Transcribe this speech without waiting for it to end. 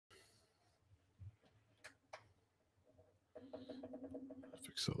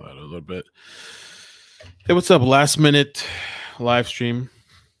Fix that a little bit. Hey, what's up? Last minute live stream.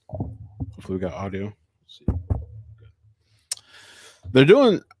 Hopefully we got audio. Let's see. They're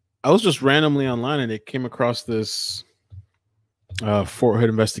doing. I was just randomly online and they came across this Fort Hood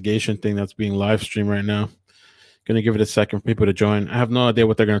investigation thing that's being live streamed right now. Gonna give it a second for people to join. I have no idea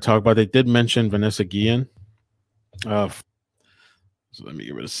what they're gonna talk about. They did mention Vanessa Guillen. So let me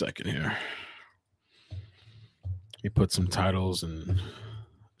give it a second here. Let me put some titles and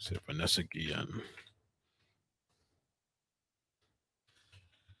say Vanessa Guillen.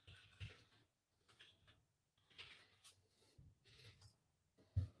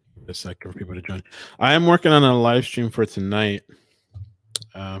 A second for people to join. I am working on a live stream for tonight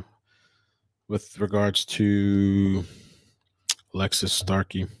with regards to Alexis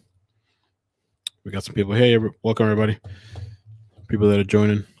Starkey. We got some people. Hey, welcome everybody. People that are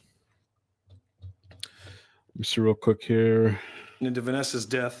joining. Let me see real quick here. Into Vanessa's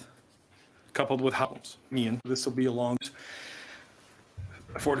death, coupled with House. This will be along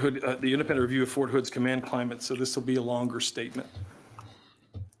Fort Hood, the independent review of Fort Hood's command climate. So this will be a longer statement.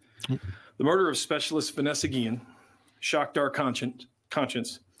 The murder of Specialist Vanessa Guillén shocked our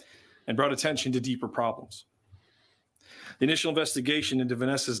conscience and brought attention to deeper problems. The initial investigation into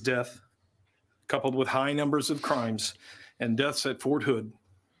Vanessa's death, coupled with high numbers of crimes and deaths at Fort Hood,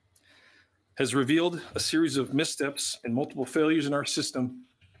 has revealed a series of missteps and multiple failures in our system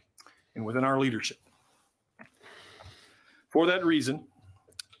and within our leadership. For that reason,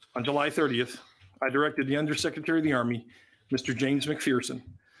 on July 30th, I directed the Undersecretary of the Army, Mr. James McPherson,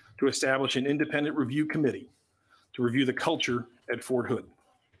 to establish an independent review committee to review the culture at Fort Hood.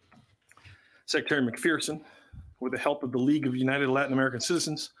 Secretary McPherson, with the help of the League of United Latin American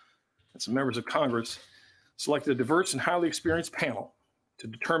Citizens and some members of Congress, selected a diverse and highly experienced panel to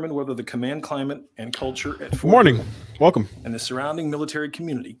determine whether the command climate and culture at Fort Hood Welcome. And the surrounding military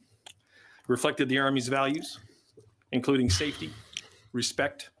community reflected the Army's values, including safety,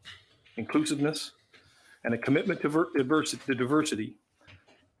 respect, inclusiveness, and a commitment to diversity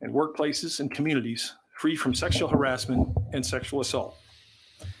in workplaces and communities free from sexual harassment and sexual assault.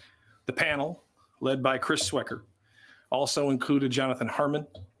 The panel, led by Chris Swecker, also included Jonathan Harmon,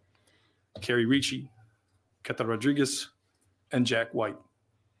 Carrie Ricci, Keta Rodriguez, and Jack White.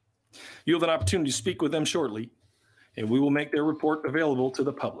 You'll have an opportunity to speak with them shortly, and we will make their report available to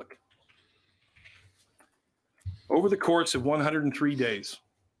the public. Over the course of 103 days,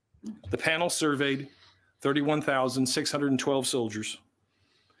 the panel surveyed 31,612 soldiers,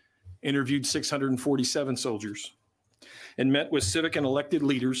 interviewed 647 soldiers, and met with civic and elected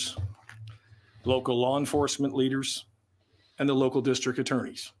leaders, local law enforcement leaders, and the local district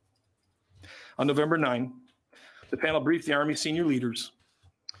attorneys. On November 9, the panel briefed the Army senior leaders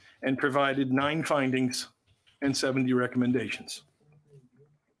and provided 9 findings and 70 recommendations.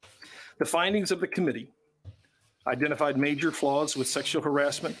 The findings of the committee identified major flaws with sexual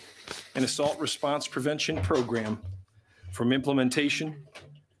harassment and assault response prevention program from implementation,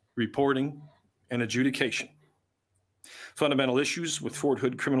 reporting, and adjudication. Fundamental issues with Fort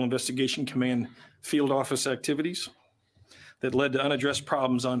Hood Criminal Investigation Command field office activities that led to unaddressed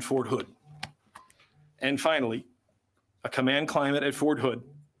problems on Fort Hood. And finally, a command climate at Fort Hood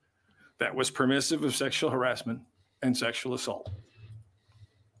that was permissive of sexual harassment and sexual assault.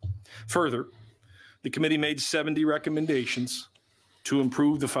 Further, the committee made 70 recommendations to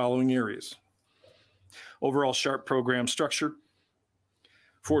improve the following areas: overall sharp program structure,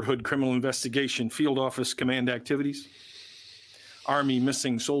 Fort Hood Criminal Investigation Field Office Command activities, Army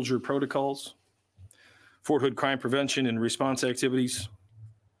missing soldier protocols, Fort Hood crime prevention and response activities,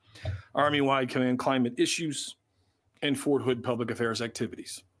 Army-wide command climate issues, and Fort Hood public affairs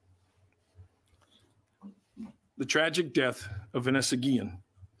activities. The tragic death of Vanessa Guillen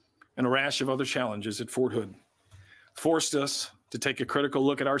and a rash of other challenges at Fort Hood forced us to take a critical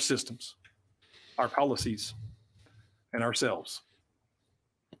look at our systems, our policies, and ourselves.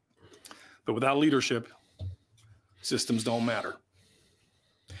 But without leadership, systems don't matter.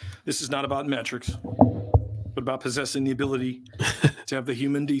 This is not about metrics, but about possessing the ability to have the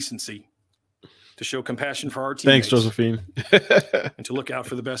human decency to show compassion for our teammates. Thanks, Josephine. And to look out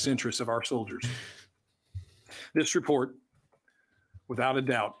for the best interests of our soldiers. This report, without a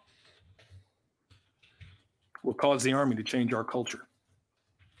doubt, will cause the Army to change our culture.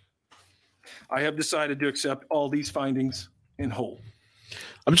 I have decided to accept all these findings in whole.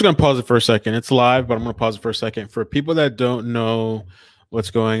 I'm just going to pause it for a second. It's live, but I'm going to pause it for a second. For people that don't know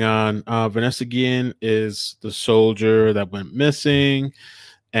what's going on, Vanessa Guillen is the soldier that went missing,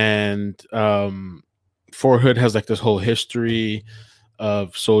 and Fort Hood has like this whole history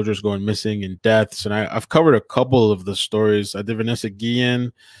of soldiers going missing and deaths. And I've covered a couple of the stories. I did Vanessa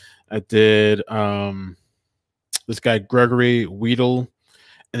Guillen. I did this guy Gregory Weedle,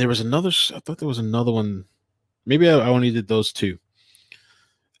 and there was another. I thought there was another one. Maybe I only did those two.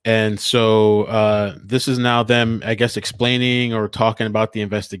 And so this is now them, I guess, explaining or talking about the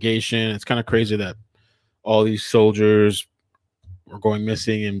investigation. It's kind of crazy that all these soldiers were going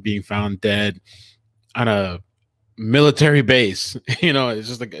missing and being found dead on a military base. You know, it's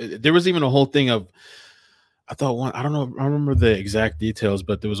just like there was even a whole thing of, I thought one, I don't know, I don't remember the exact details,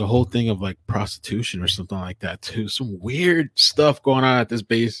 but there was a whole thing of like prostitution or something like that too. Some weird stuff going on at this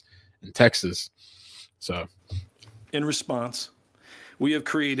base in Texas. So in response, we have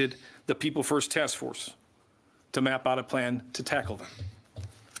created the People First Task Force to map out a plan to tackle them.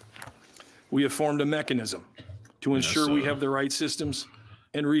 We have formed a mechanism to ensure we have the right systems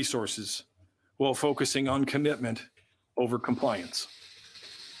and resources while focusing on commitment over compliance.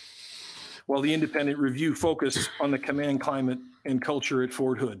 While the independent review focused on the command climate and culture at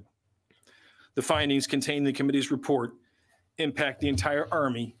Fort Hood, the findings contained in the committee's report impact the entire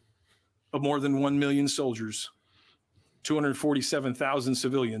Army of more than 1 million soldiers, 247,000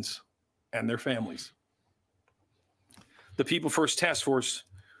 civilians, and their families. The People First Task Force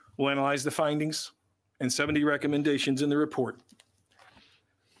will analyze the findings and 70 recommendations in the report,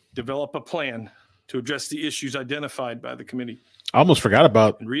 develop a plan to address the issues identified by the committee. I almost forgot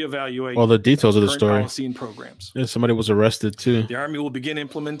about and reevaluate all the details of the story. Policy and programs. Yeah, somebody was arrested too. The Army will begin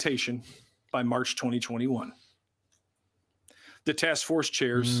implementation by March 2021. The task force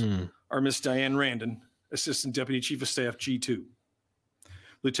chairs are Ms. Diane Randon, Assistant Deputy Chief of Staff, G2,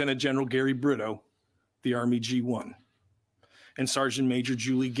 Lieutenant General Gary Brito, the Army G1, and Sergeant Major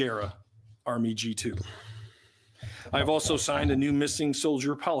Julie Guerra, Army G2. I've also signed a new missing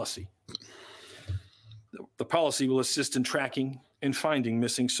soldier policy. The policy will assist in tracking and finding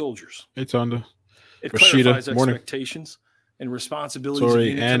missing soldiers. Hey, Tonda. It Rashida, clarifies morning. expectations and responsibilities of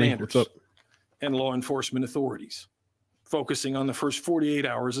unit commanders and law enforcement authorities, focusing on the first 48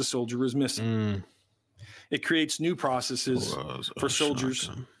 hours a soldier is missing. It creates new processes for soldiers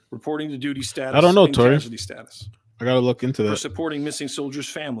reporting to duty status. I don't know, and Tori. casualty status. I got to look into For that. supporting missing soldiers'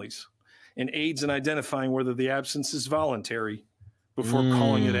 families and aids in identifying whether the absence is voluntary before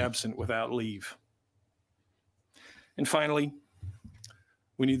calling it absent without leave. And finally,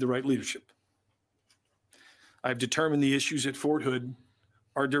 we need the right leadership. I've determined the issues at Fort Hood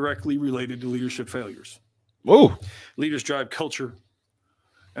are directly related to leadership failures. Whoa. Leaders drive culture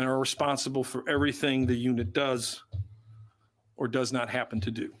and are responsible for everything the unit does or does not happen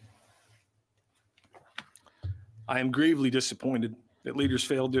to do. I am gravely disappointed that leaders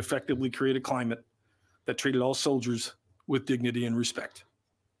failed to effectively create a climate that treated all soldiers with dignity and respect,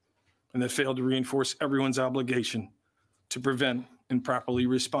 and that failed to reinforce everyone's obligation to prevent and properly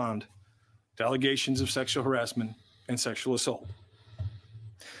respond to allegations of sexual harassment and sexual assault.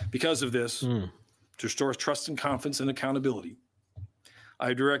 Because of this, to restore trust and confidence and accountability,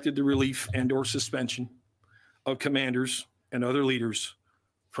 I directed the relief and/or suspension of commanders and other leaders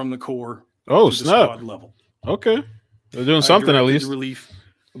from the Corps to the squad level. Okay. They're doing something at least. The relief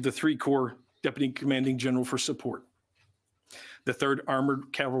of the 3 Corps Deputy Commanding General for support, the 3rd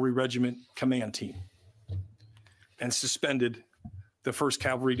Armored Cavalry Regiment Command Team, and suspended the 1st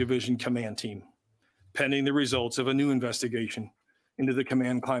Cavalry Division Command Team, pending the results of a new investigation into the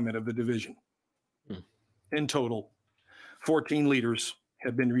command climate of the division. In total, 14 leaders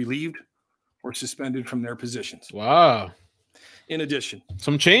have been relieved or suspended from their positions. Wow. In addition,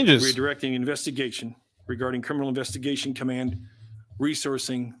 some changes. We're directing investigation regarding Criminal Investigation Command,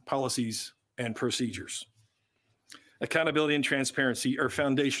 resourcing, policies, and procedures. Accountability and transparency are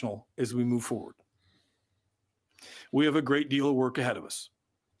foundational as we move forward. We have a great deal of work ahead of us.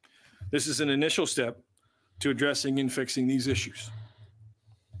 This is an initial step to addressing and fixing these issues.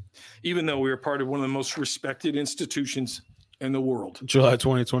 Even though we are part of one of the most respected institutions in the world, July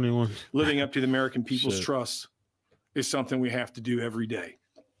 2021, living up to the American people's trust is something we have to do every day.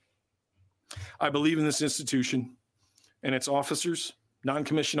 I believe in this institution and its officers,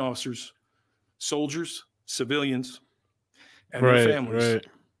 non-commissioned officers, soldiers, civilians, and their families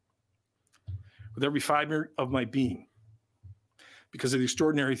with every fiber of my being because of the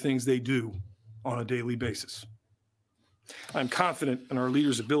extraordinary things they do on a daily basis. I'm confident in our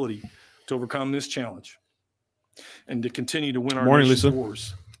leaders' ability to overcome this challenge and to continue to win our nation's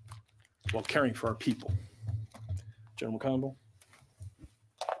wars while caring for our people. General McConnell.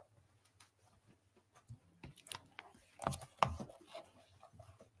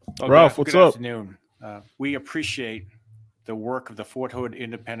 Ralph, what's up? Good afternoon. We appreciate the work of the Fort Hood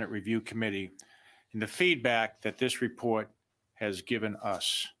Independent Review Committee and the feedback that this report has given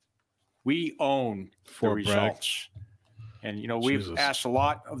us. We own the Fort Bragg. results. And, you know, we've asked a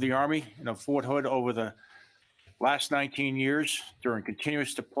lot of the Army, you know, Fort Hood over the last 19 years during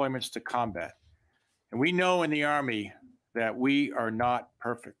continuous deployments to combat. And we know in the Army that we are not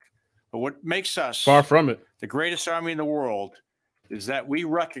perfect. But what makes us far from it, the greatest Army in the world, is that we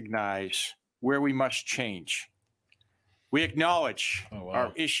recognize where we must change. We acknowledge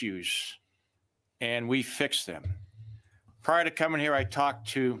our issues and we fix them. Prior to coming here, I talked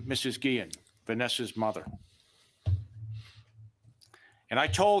to Mrs. Guillen, Vanessa's mother. And I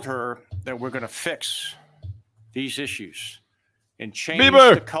told her that we're going to fix these issues and change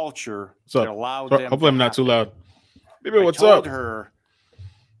the culture that allowed them. Hopefully I'm not too loud. Bieber, what's up? I told up? her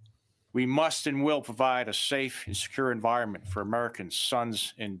we must and will provide a safe and secure environment for American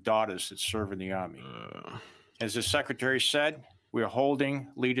sons and daughters that serve in the Army. As the Secretary said, we are holding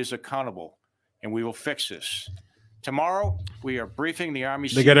leaders accountable, and we will fix this. Tomorrow, we are briefing the Army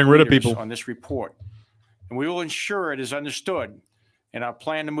They're getting rid of leaders people on this report, and we will ensure it is understood, and our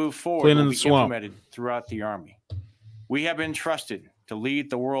plan to move forward will be implemented throughout the Army. We have been trusted to lead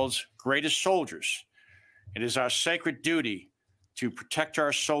the world's greatest soldiers. It is our sacred duty to protect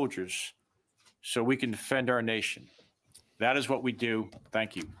our soldiers so we can defend our nation. That is what we do.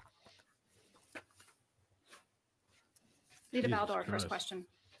 Thank you. Leader Baldor, first question.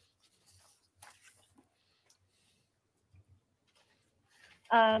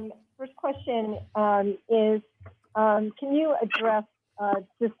 First question is, can you address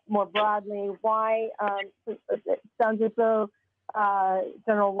just more broadly why it sounds as though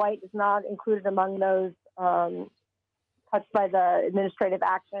General White is not included among those touched by the administrative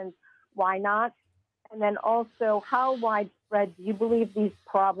actions? Why not? And then also, how widespread do you believe these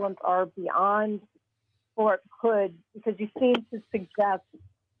problems are beyond Fort Hood? Because you seem to suggest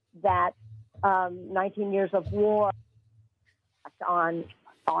that 19 years of war on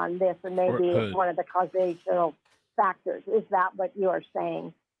this, and maybe it's one of the causational factors. Is that what you are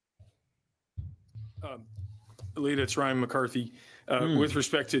saying? Leader, it's Ryan McCarthy. With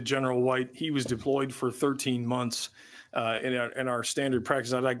respect to General White, he was deployed for 13 months in our standard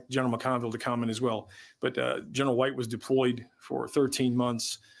practice. I'd like General McConville to comment as well. But General White was deployed for 13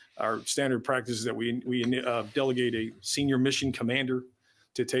 months. Our standard practice is that we delegate a senior mission commander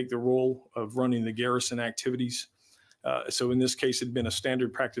to take the role of running the garrison activities. So in this case, it had been a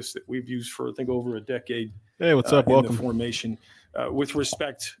standard practice that we've used for, I think, over a decade. Hey, what's up? Welcome. The formation. With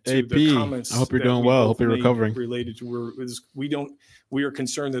respect to AP, the comments, I hope you're doing well. I hope you're recovering. Related to we are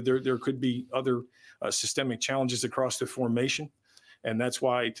concerned that there could be other systemic challenges across the formation, and that's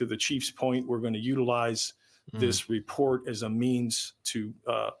why, to the chief's point, we're going to utilize this report as a means to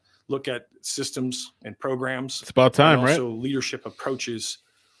look at systems and programs. It's about time, right? Also, leadership approaches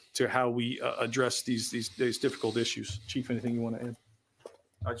to how we address these difficult issues. Chief, anything you want to add?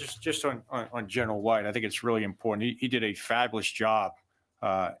 Just on General White, I think it's really important. He did a fabulous job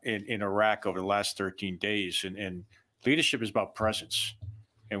in Iraq over the last 13 days, and leadership is about presence.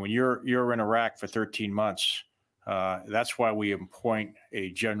 And when you're in Iraq for 13 months, that's why we appoint a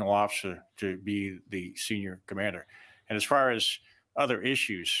general officer to be the senior commander. And as far as other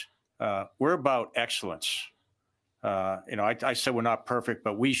issues, we're about excellence. I said we're not perfect,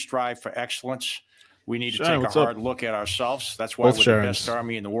 but we strive for excellence. We need to take a hard look at ourselves. That's why we're the best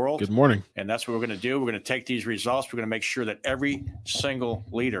Army in the world. Good morning. And that's what we're going to do. We're going to take these results. We're going to make sure that every single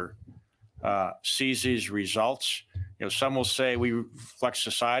leader sees these results. Some will say we reflect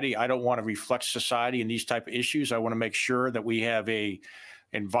society. I don't want to reflect society in these type of issues. I want to make sure that we have a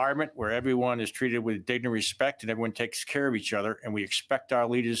environment where everyone is treated with dignity and respect, and everyone takes care of each other. And we expect our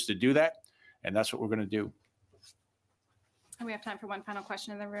leaders to do that. And that's what we're going to do. And we have time for one final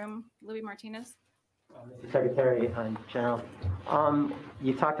question in the room. Louis Martinez. Mr. Secretary General,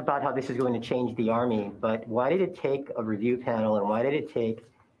 you talked about how this is going to change the Army, but why did it take a review panel and why did it take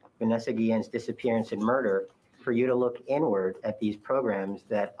Vanessa Guillén's disappearance and murder for you to look inward at these programs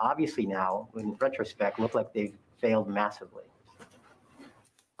that obviously now, in retrospect, look like they've failed massively?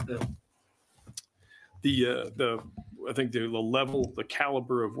 I think the level, the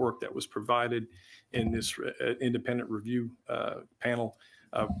caliber of work that was provided in this independent review panel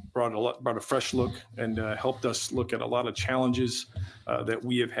brought a fresh look and helped us look at a lot of challenges that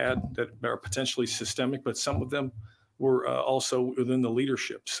we have had that are potentially systemic, but some of them were also within the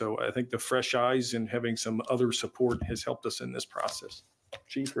leadership. So I think the fresh eyes and having some other support has helped us in this process.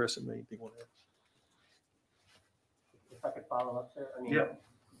 Chief, or anything you want to add? If I could follow up, sir. Yeah.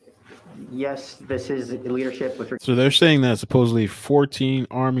 Yes, this is leadership with. So they're saying that supposedly 14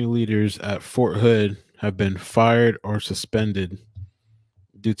 Army leaders at Fort Hood have been fired or suspended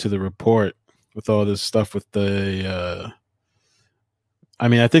due to the report with all this stuff with the I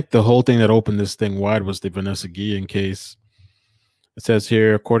mean, I think the whole thing that opened this thing wide was the Vanessa Guillen case. It says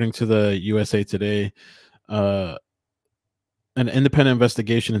here, according to the USA Today, an independent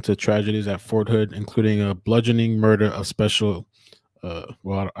investigation into tragedies at Fort Hood, including a bludgeoning murder of special,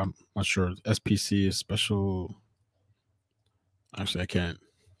 well, I'm not sure, SPC is special. Actually, I can't.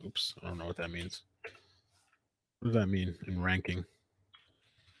 Oops, I don't know what that means. What does that mean in ranking?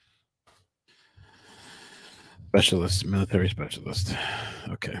 Specialist, military specialist.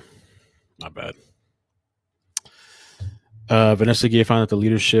 Okay, not bad. Vanessa Guillen found that the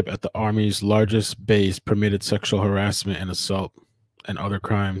leadership at the Army's largest base permitted sexual harassment and assault and other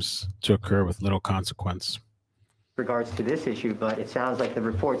crimes to occur with little consequence. Regards to this issue, but it sounds like the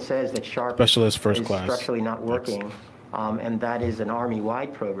report says that SHARP Specialist first is class. structurally not working, and that is an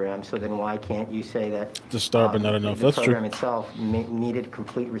Army-wide program. So then why can't you say that To start, but not enough. the That's program true. itself needed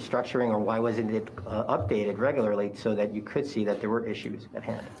complete restructuring, or why wasn't it updated regularly so that you could see that there were issues at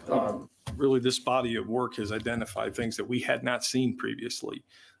hand? Really, this body of work has identified things that we had not seen previously.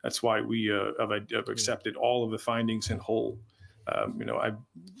 That's why we have accepted all of the findings in whole. I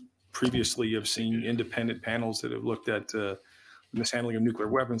previously have seen independent panels that have looked at mishandling of nuclear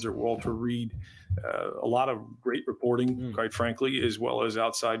weapons, or Walter Reed. A lot of great reporting, quite frankly, as well as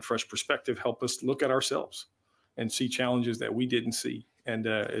outside fresh perspective, help us look at ourselves and see challenges that we didn't see. And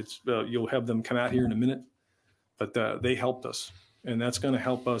you'll have them come out here in a minute, but they helped us, and that's going to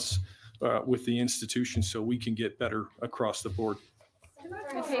help us with the institution so we can get better across the board.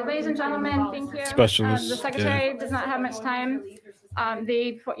 Okay, ladies and gentlemen, thank you. Specialist, The secretary does not have much time.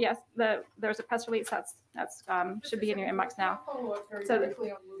 Yes, there's a press release that's should be in your inbox now. So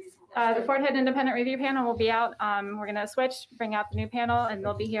the Fort Hood Independent Review Panel will be out. We're going to switch, bring out the new panel, and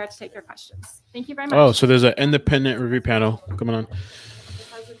they'll be here to take your questions. Thank you very much. Oh, so there's an independent review panel coming on.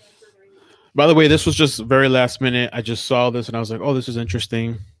 By the way, this was just very last minute. I just saw this and I was like, oh, this is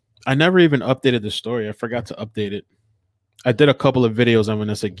interesting. I never even updated the story. I forgot to update it. I did a couple of videos on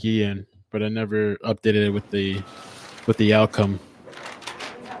Vanessa Guillen, but I never updated it with the outcome,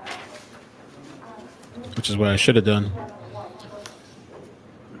 which is what I should have done.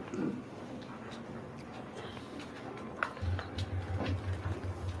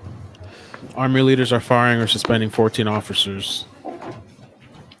 Army leaders are firing or suspending 14 officers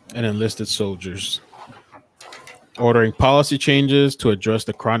and enlisted soldiers, ordering policy changes to address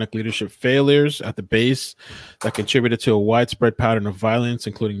the chronic leadership failures at the base that contributed to a widespread pattern of violence,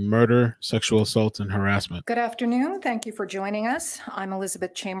 including murder, sexual assault, and harassment. Good afternoon. Thank you for joining us. I'm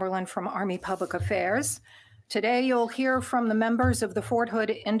Elizabeth Chamberlain from Army Public Affairs. Today, you'll hear from the members of the Fort Hood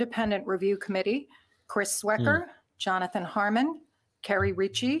Independent Review Committee, Chris Swecker, Jonathan Harmon, Kerry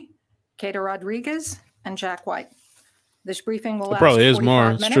Ritchie, Kata Rodriguez, and Jack White. This briefing will last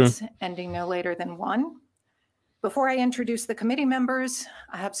 45 minutes, ending no later than 1. Before I introduce the committee members,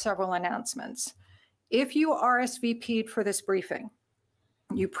 I have several announcements. If you RSVP'd for this briefing,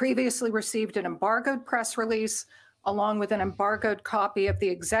 you previously received an embargoed press release along with an embargoed copy of the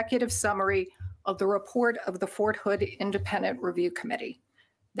executive summary of the report of the Fort Hood Independent Review Committee.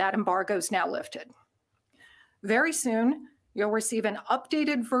 That embargo is now lifted. Very soon, you'll receive an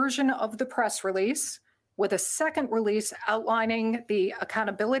updated version of the press release with a second release outlining the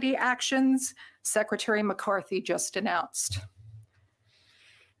accountability actions Secretary McCarthy just announced.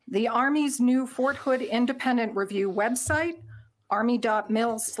 The Army's new Fort Hood Independent Review website,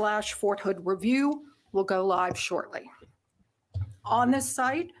 army.mil/Fort Hood Review, will go live shortly. On this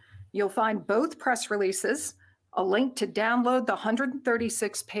site, you'll find both press releases, a link to download the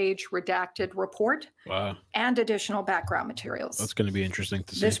 136-page redacted report, and additional background materials. That's going to be interesting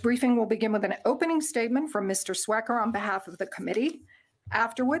to see. This briefing will begin with an opening statement from Mr. Swecker on behalf of the committee.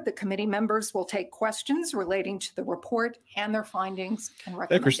 Afterward, the committee members will take questions relating to the report and their findings and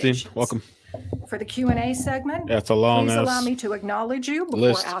recommendations. Hey, Christine, welcome. For the Q&A segment, it's a long please allow me to acknowledge you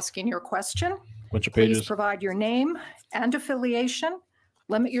before asking your question. Bunch of pages. Please provide your name and affiliation.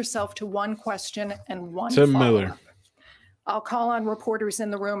 Limit yourself to one question and one follow-up. Miller. I'll call on reporters in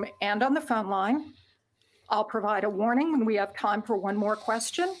the room and on the phone line. I'll provide a warning when we have time for one more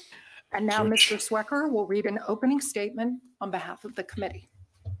question. And now Mr. Swecker will read an opening statement on behalf of the committee.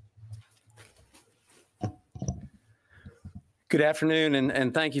 Good afternoon,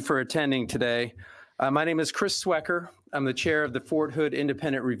 and thank you for attending today. My name is Chris Swecker. I'm the chair of the Fort Hood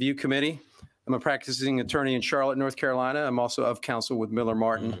Independent Review Committee. I'm a practicing attorney in Charlotte, North Carolina. I'm also of counsel with Miller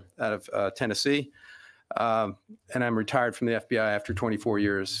Martin out of Tennessee. And I'm retired from the FBI after 24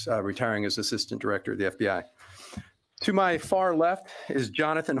 years, retiring as assistant director of the FBI. To my far left is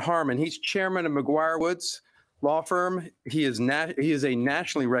Jonathan Harmon. He's chairman of McGuire Woods Law Firm. He is a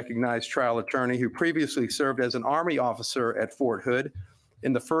nationally recognized trial attorney who previously served as an Army officer at Fort Hood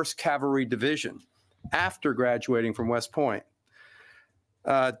in the 1st Cavalry Division after graduating from West Point.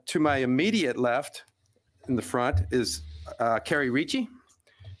 To my immediate left in the front is Carrie Ricci.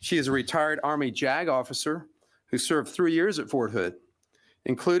 She is a retired Army JAG officer who served 3 years at Fort Hood,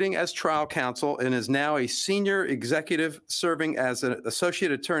 including as trial counsel, and is now a senior executive serving as an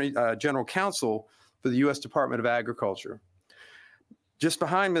associate attorney general counsel for the U.S. Department of Agriculture. Just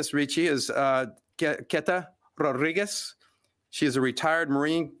behind Ms. Ricci is Queta Rodriguez. She is a retired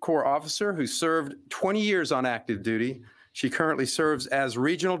Marine Corps officer who served 20 years on active duty. She currently serves as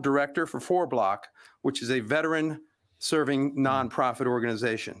regional director for 4 Block, which is a veteran serving nonprofit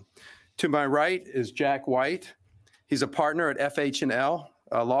organization. To my right is Jack White. He's a partner at FH&L,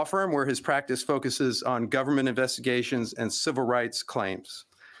 a law firm where his practice focuses on government investigations and civil rights claims.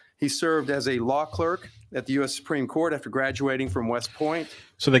 He served as a law clerk at the U.S. Supreme Court after graduating from West Point.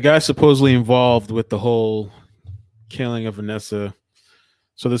 So the guy supposedly involved with the whole killing of Vanessa.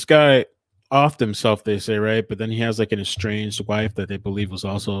 So this guy offed himself, they say, right? But then he has like an estranged wife that they believe was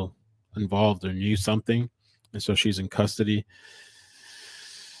also involved or knew something. And so she's in custody.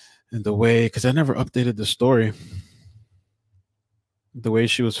 And the way, because I never updated the story, the way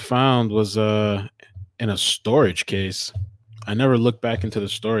she was found was in a storage case. I never looked back into the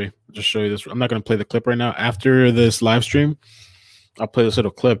story. I'll just show you this. I'm not going to play the clip right now. After this live stream, I'll play this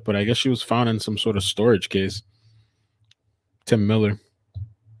little clip, but I guess she was found in some sort of storage case. Tim Miller.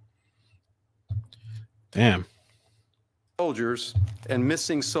 Damn. Soldiers and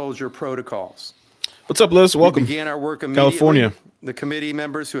missing soldier protocols. What's up, Liz? Welcome. We began our work immediately. California. The committee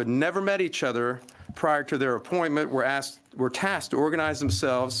members who had never met each other prior to their appointment were tasked to organize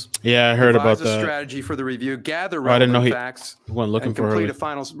themselves. Yeah, I heard about devise a that. strategy for the review, gather I didn't know relevant he facts, went looking and for her. complete a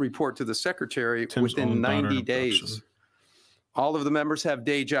final report to the secretary Tim's within own daughter 90 in days. production. All of the members have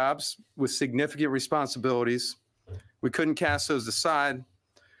day jobs with significant responsibilities. We couldn't cast those aside.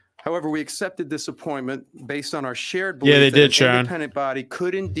 However, we accepted this appointment based on our shared belief they that did, an Sharon. independent body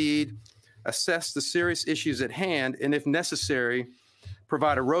could indeed assess the serious issues at hand and, if necessary,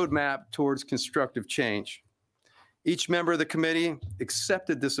 provide a roadmap towards constructive change. Each member of the committee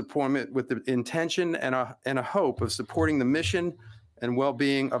accepted this appointment with the intention and a hope of supporting the mission and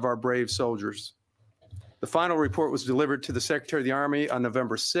well-being of our brave soldiers. The final report was delivered to the Secretary of the Army on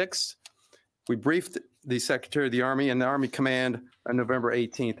November 6th. We briefed the Secretary of the Army and the Army Command on November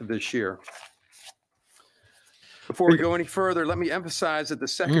 18th of this year. Before we go any further, let me emphasize that the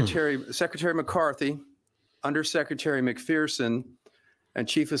Secretary McCarthy, Undersecretary McPherson, and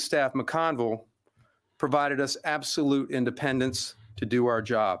Chief of Staff McConville provided us absolute independence to do our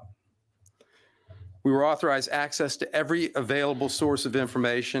job. We were authorized access to every available source of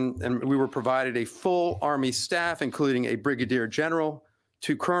information, and we were provided a full Army staff, including a brigadier general,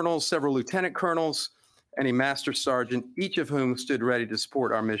 2 colonels, several lieutenant colonels, and a master sergeant, each of whom stood ready to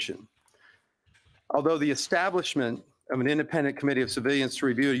support our mission. Although the establishment of an independent committee of civilians to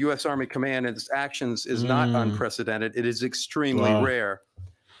review a U.S. Army command and its actions is not unprecedented, it is extremely rare,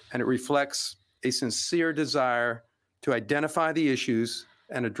 and it reflects a sincere desire to identify the issues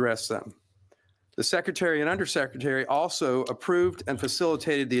and address them. The Secretary and Undersecretary also approved and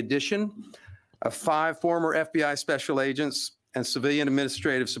facilitated the addition of 5 former FBI special agents and civilian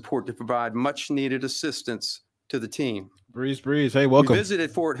administrative support to provide much needed assistance to the team. Breeze. Hey, welcome. We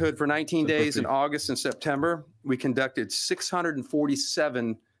visited Fort Hood for 19 days in August and September. We conducted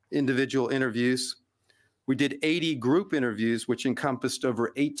 647 individual interviews. We did 80 group interviews, which encompassed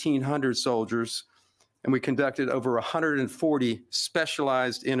over 1,800 soldiers. And we conducted over 140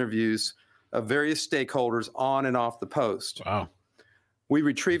 specialized interviews of various stakeholders on and off the post. Wow. We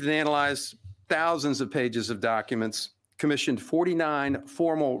retrieved and analyzed thousands of pages of documents, commissioned 49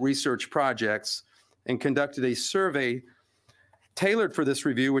 formal research projects, and conducted a survey tailored for this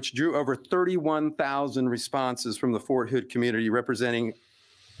review, which drew over 31,000 responses from the Fort Hood community, representing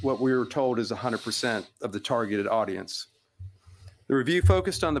what we were told is 100% of the targeted audience. The review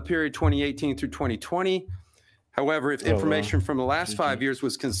focused on the period 2018 through 2020. However, if information from the last 5 years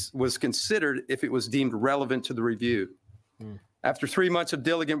was considered, if it was deemed relevant to the review. After 3 months of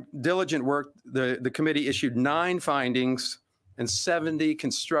diligent work, the committee issued 9 findings and 70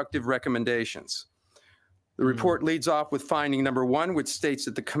 constructive recommendations. The report leads off with finding number 1, which states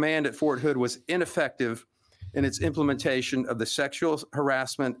that the command at Fort Hood was ineffective in its implementation of the Sexual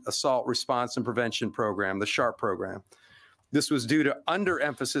Harassment, Assault Response and Prevention Program, the SHARP program. This was due to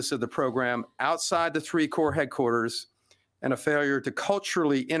underemphasis of the program outside the 3 Corps headquarters and a failure to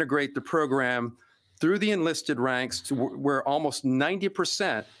culturally integrate the program through the enlisted ranks to where almost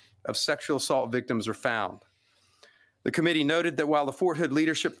 90% of sexual assault victims are found. The committee noted that while the Fort Hood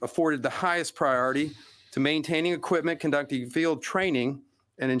leadership afforded the highest priority to maintaining equipment, conducting field training,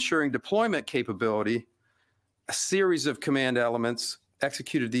 and ensuring deployment capability, a series of command elements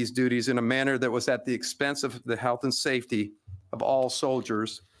executed these duties in a manner that was at the expense of the health and safety of all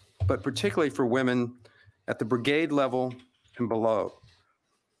soldiers, but particularly for women at the brigade level and below.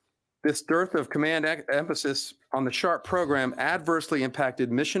 This dearth of command emphasis on the SHARP program adversely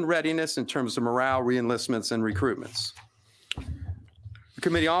impacted mission readiness in terms of morale, reenlistments, and recruitments. The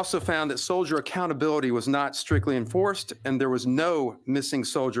committee also found that soldier accountability was not strictly enforced, and there was no missing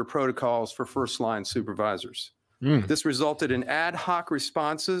soldier protocols for first-line supervisors. This resulted in ad hoc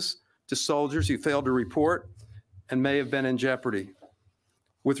responses to soldiers who failed to report and may have been in jeopardy.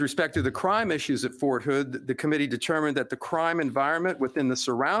 With respect to the crime issues at Fort Hood, the committee determined that the crime environment within the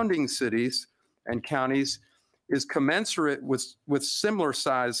surrounding cities and counties is commensurate with similar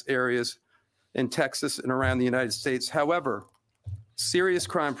size areas in Texas and around the United States. However, serious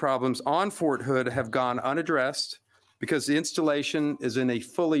crime problems on Fort Hood have gone unaddressed because the installation is in a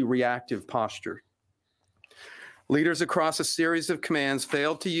fully reactive posture. Leaders across a series of commands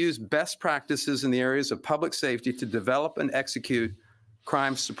failed to use best practices in the areas of public safety to develop and execute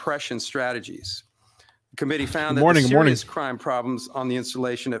crime suppression strategies. The committee found that the serious crime problems on the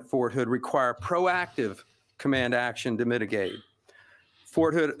installation at Fort Hood require proactive command action to mitigate.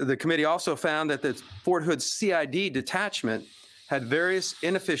 The committee also found that the Fort Hood CID detachment had various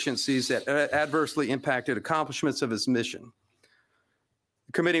inefficiencies that adversely impacted accomplishments of its mission.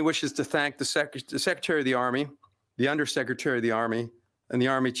 The committee wishes to thank the Secretary of the Army, the Undersecretary of the Army, and the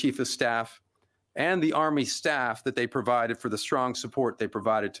Army Chief of Staff, and the Army staff that they provided for the strong support they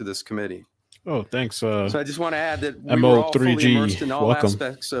provided to this committee. Oh, thanks. So I just want to add that we were all fully immersed in all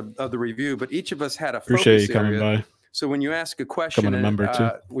aspects of the review, but each of us had a focus area. So when you ask a question,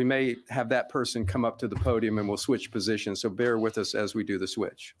 we may have that person come up to the podium and we'll switch positions. So bear with us as we do the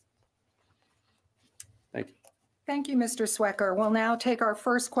switch. Thank you. Thank you, Mr. Swecker. We'll now take our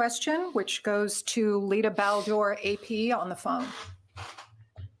first question, which goes to Lita Baldor, AP, on the phone.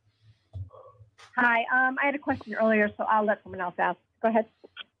 Hi, I had a question earlier, so I'll let someone else ask. Go ahead.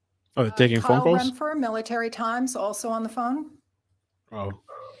 Oh, taking phone calls? Kyle Renfer, Military Times, also on the phone. Oh.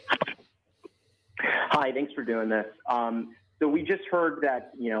 Hi, thanks for doing this. So we just heard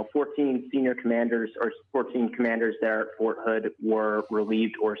that, 14 senior commanders or 14 commanders there at Fort Hood were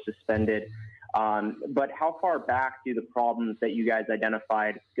relieved or suspended. But how far back do the problems that you guys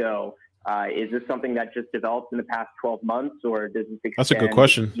identified go? Is this something that just developed in the past 12 months, or does this extend? That's a good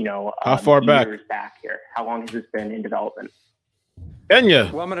question. How far back? Years back here? How long has this been in development? Kenya.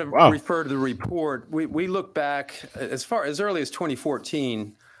 Well, I'm going to refer to the report. We look back as early as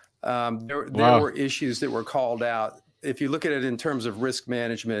 2014. There were issues that were called out. If you look at it in terms of risk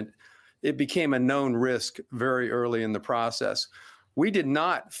management, it became a known risk very early in the process. We did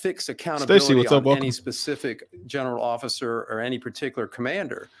not fix accountability on any specific general officer or any particular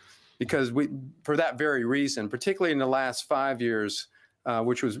commander, because for that very reason, particularly in the last 5 years,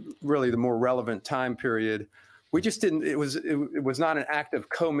 which was really the more relevant time period, we just didn't. It was not an act of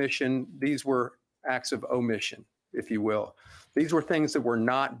commission. These were acts of omission, if you will. These were things that were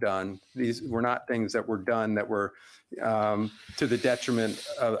not done. These were not things that were done that were to the detriment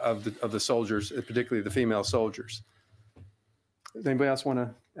of the soldiers, particularly the female soldiers. Does anybody else want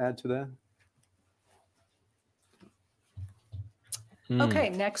to add to that? Okay,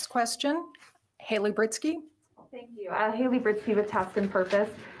 next question. Haley Britsky. Thank you. Haley Britsky with Task and Purpose.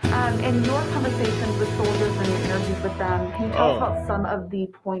 In your conversations with soldiers and your interviews with them, can you tell us about some of the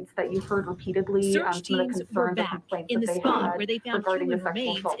points that you heard repeatedly? Search teams were back in the spot where they found human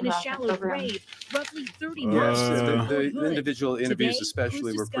remains in a shallow grave, roughly 30 meters. The individual interviews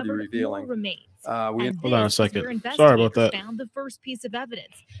especially were pretty revealing. Hold on a second. Sorry about that. Found the first piece of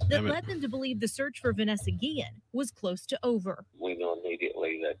evidence that led them to believe the search for Vanessa Guillen was close to over. We knew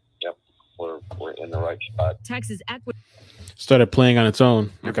immediately that, yep, we're in the right spot. Texas Equity started playing on its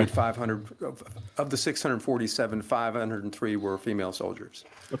own. Okay. 500 of the 647, 503 were female soldiers.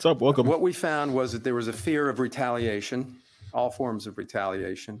 What's up? Welcome. What we found was that there was a fear of retaliation, all forms of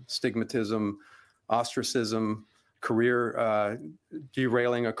retaliation, stigmatism, ostracism, career,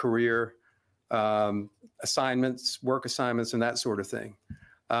 derailing a career, assignments, work assignments, and that sort of thing.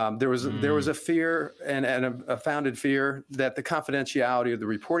 There was a fear and a founded fear that the confidentiality of the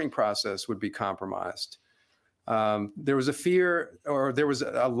reporting process would be compromised. There was a fear, or there was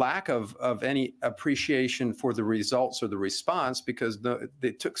a lack of any appreciation for the results or the response, because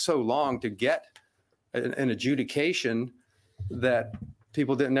it took so long to get an adjudication that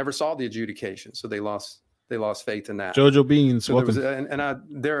people never saw the adjudication, so they lost faith in that. Jojo Beans, so welcome.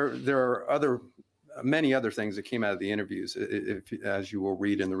 There are many other things that came out of the interviews, as you will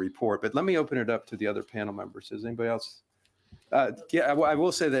read in the report. But let me open it up to the other panel members. Does anybody else Yeah, I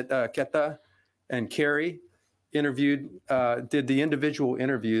will say that Keta and Carrie interviewed, did the individual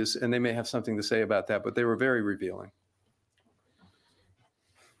interviews, and they may have something to say about that, but they were very revealing.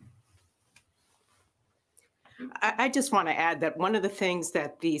 I just want to add that one of the things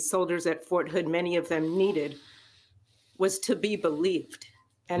that the soldiers at Fort Hood, many of them needed, was to be believed.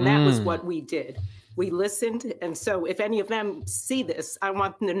 And that was what we did. We listened. And so if any of them see this, I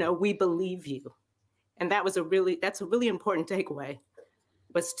want them to know we believe you. And that's a really important takeaway,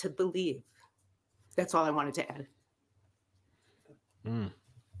 was to believe. That's all I wanted to add.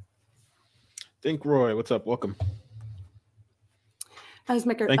 Think Roy, what's up? Welcome. As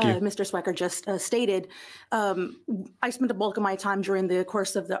Mr. Swecker just stated, I spent the bulk of my time during the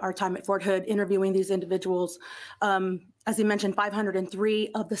course of our time at Fort Hood interviewing these individuals. As he mentioned,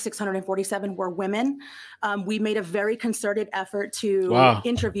 503 of the 647 were women. We made a very concerted effort to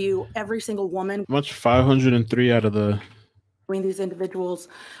interview every single woman. Much 503 out of the these individuals.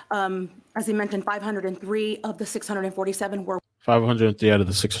 As he mentioned, 503 of the 647 were 503 out of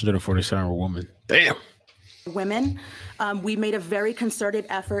the 647 were women. Damn. Women. We made a very concerted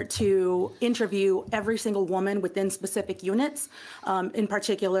effort to interview every single woman within specific units, in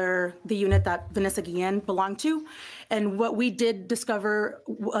particular the unit that Vanessa Guillén belonged to. And what we did discover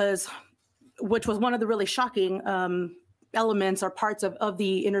was, which was one of the really shocking elements or parts of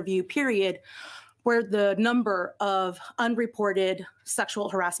the interview period, where the number of unreported sexual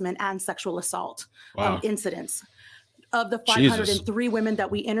harassment and sexual assault incidents. Of the 503 women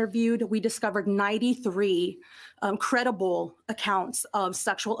that we interviewed, we discovered 93 credible accounts of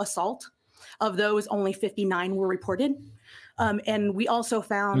sexual assault. Of those, only 59 were reported. And we also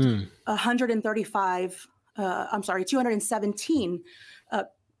found 217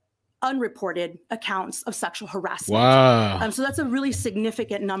 unreported accounts of sexual harassment. Wow. So that's a really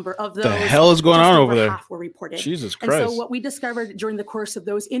significant number of those. The hell is going on over there? Half were reported. Jesus Christ. And so what we discovered during the course of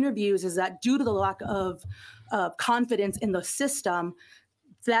those interviews is that due to the lack of confidence in the system,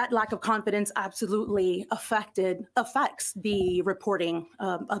 that lack of confidence absolutely affects the reporting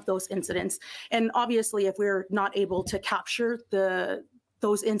of those incidents. And obviously, if we're not able to capture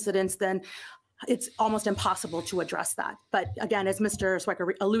those incidents, then it's almost impossible to address that. But again, as Mr.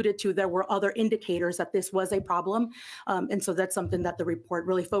 Swecker alluded to, there were other indicators that this was a problem. And so that's something that the report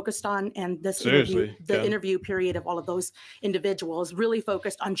really focused on. And this interview period of all of those individuals really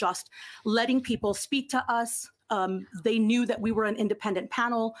focused on just letting people speak to us. They knew that we were an independent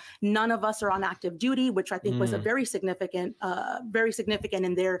panel. None of us are on active duty, which I think was a very significant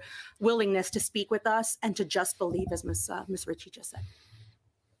in their willingness to speak with us and to just believe, as Ms. Ritchie just said.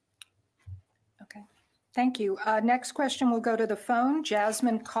 Okay, thank you. Next question will go to the phone.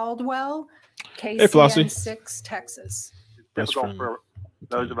 Jasmine Caldwell, Flossie. KCN 6, Texas. Best friend. For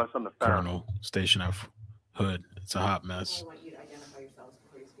those of us on the phone. Colonel Station of Hood. It's a hot mess.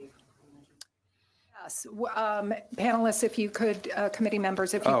 Yes, panelists, if you could, committee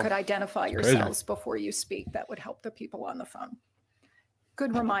members, if you could identify yourselves before you speak, that would help the people on the phone.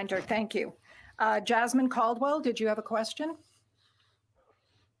 Good reminder, thank you. Jasmine Caldwell, did you have a question?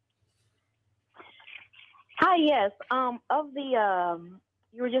 Hi, yes.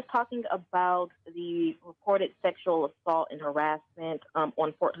 You were just talking about the reported sexual assault and harassment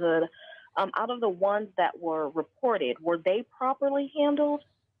on Fort Hood. Out of the ones that were reported, were they properly handled?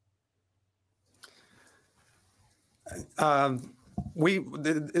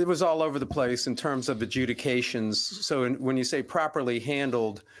 It was all over the place in terms of adjudications. So when you say properly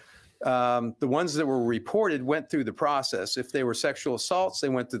handled, the ones that were reported went through the process. If they were sexual assaults, they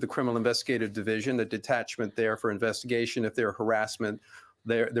went through the Criminal Investigative Division, the detachment there for investigation. If they were harassment,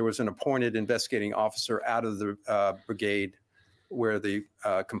 there was an appointed investigating officer out of the brigade where the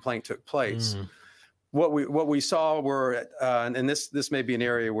complaint took place. What we saw were, and this may be an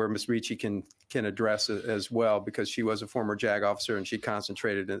area where Ms. Ricci can address it as well, because she was a former JAG officer and she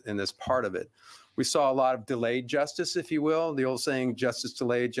concentrated in this part of it. We saw a lot of delayed justice, if you will, the old saying, justice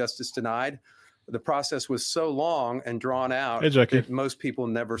delayed, justice denied. The process was so long and drawn out that most people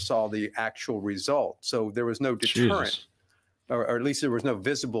never saw the actual result. So there was no deterrent, or at least there was no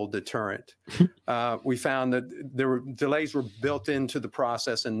visible deterrent. We found that delays were built into the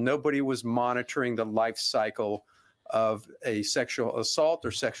process and nobody was monitoring the life cycle of a sexual assault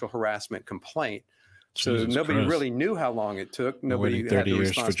or sexual harassment complaint. So nobody really knew how long it took. Nobody had the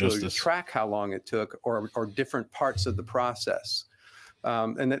responsibility to track how long it took, or different parts of the process.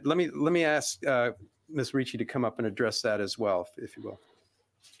 And let me ask Ms. Ricci to come up and address that as well, if you will.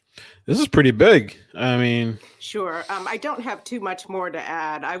 This is pretty big. I mean, Sure. I don't have too much more to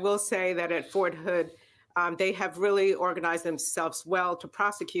add. I will say that at Fort Hood, They have really organized themselves well to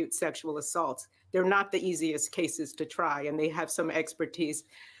prosecute sexual assaults. They're not the easiest cases to try, and they have some expertise.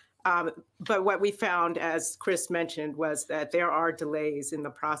 But what we found, as Chris mentioned, was that there are delays in the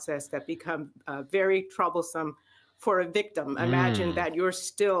process that become very troublesome for a victim. Imagine that you're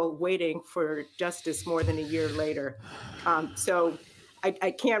still waiting for justice more than a year later. So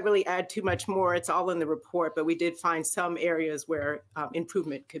I can't really add too much more. It's all in the report, but we did find some areas where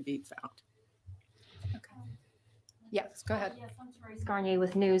improvement could be found. Yes, go ahead. Yes, I'm Trace Garnier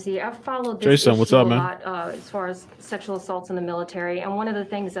with Newsy. I've followed this Jason, what's up, issue a man? lot as far as sexual assaults in the military. And one of the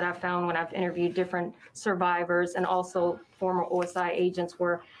things that I found when I've interviewed different survivors and also former OSI agents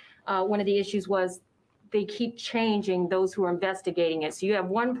were one of the issues was they keep changing those who are investigating it. So you have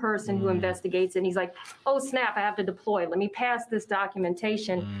one person who investigates it and he's like, oh snap, I have to deploy. Let me pass this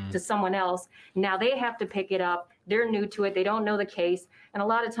documentation to someone else. Now they have to pick it up. They're new to it. They don't know the case. And a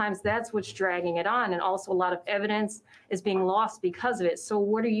lot of times that's what's dragging it on. And also a lot of evidence is being lost because of it. So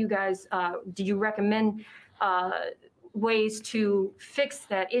what are you guys, do you recommend ways to fix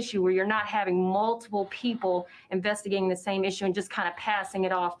that issue where you're not having multiple people investigating the same issue and just kind of passing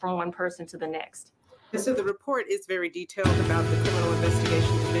it off from one person to the next? So the report is very detailed about the criminal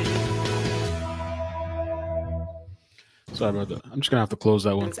investigation division. Sorry about that. I'm just gonna have to close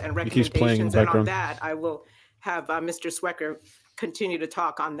that one. And He keeps playing in the recommendations, and on background. that, I will have Mr. Swecker continue to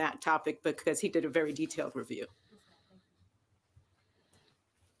talk on that topic because he did a very detailed review.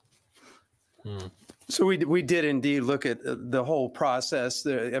 So we did indeed look at the whole process.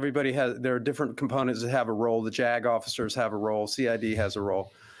 There are different components that have a role. The JAG officers have a role. CID has a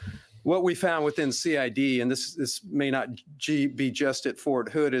role. What we found within CID, and this may not be just at Fort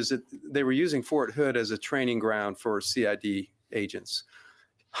Hood, is that they were using Fort Hood as a training ground for CID agents.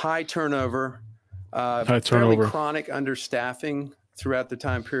 High turnover, fairly chronic understaffing throughout the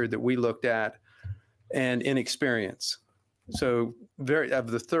time period that we looked at, and inexperience. So of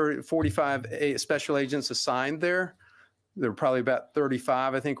the 45 special agents assigned there were probably about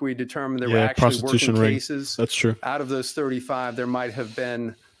 35, I think we determined, that were actually working cases. That's true. Out of those 35, there might have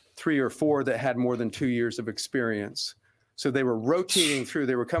been 3 or 4 that had more than 2 years of experience. So they were rotating through.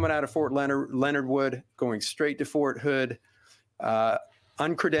 They were coming out of Fort Leonard Wood, going straight to Fort Hood,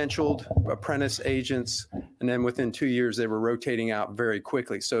 uncredentialed apprentice agents, and then within 2 years, they were rotating out very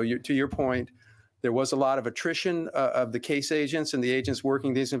quickly. So to your point, there was a lot of attrition of the case agents and the agents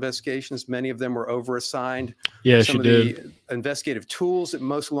working these investigations. Many of them were overassigned. Yeah, Some of the investigative tools that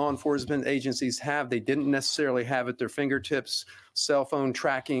most law enforcement agencies have, they didn't necessarily have at their fingertips. Cell phone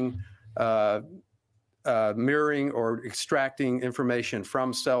tracking, mirroring or extracting information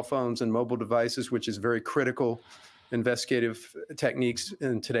from cell phones and mobile devices, which is very critical investigative techniques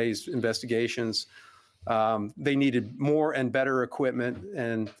in today's investigations. They needed more and better equipment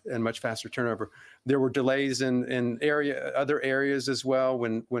and much faster turnover. There were delays in other areas as well.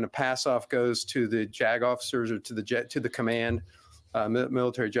 When a pass off goes to the JAG officers or to the command,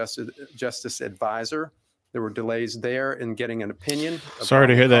 military justice advisor, there were delays there in getting an opinion. Sorry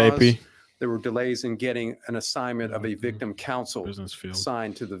to hear that, AP. There were delays in getting an assignment of a victim counsel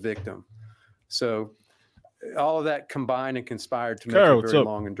assigned to the victim. So all of that combined and conspired to make a very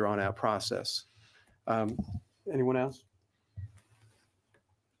long and drawn out process. Anyone else?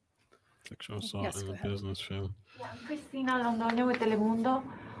 Sexual assault in the business field. Yeah, I'm Cristina Londoño with Telemundo.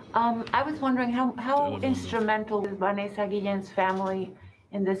 I was wondering how instrumental is Vanessa Guillen's family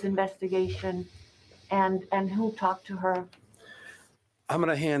in this investigation, and who talked to her? I'm going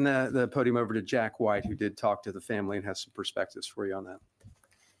to hand the podium over to Jack White, who did talk to the family and has some perspectives for you on that.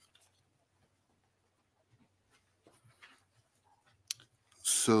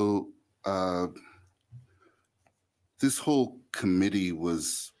 So this whole committee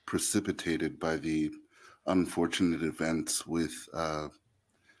was precipitated by the unfortunate events with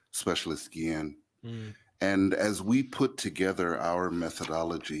Specialist Guillén. And as we put together our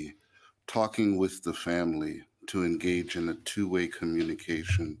methodology, talking with the family to engage in a two-way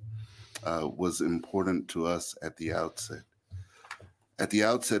communication was important to us at the outset. At the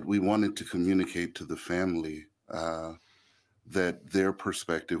outset, we wanted to communicate to the family that their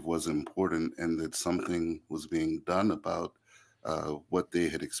perspective was important and that something was being done about what they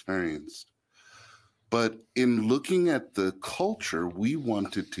had experienced. But in looking at the culture, we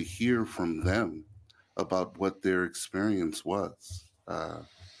wanted to hear from them about what their experience was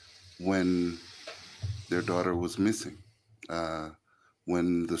when their daughter was missing,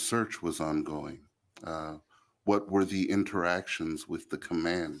 when the search was ongoing, what were the interactions with the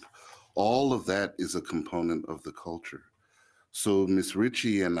command. All of that is a component of the culture. So Ms.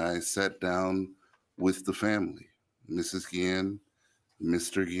 Ritchie and I sat down with the family, Mrs. Guillén,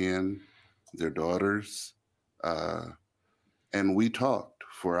 Mr. Guillén, their daughters, and we talked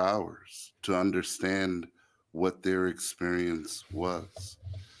for hours to understand what their experience was.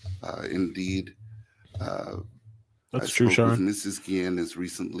 Indeed, that's I true, spoke with Sharon. Mrs. Guillen as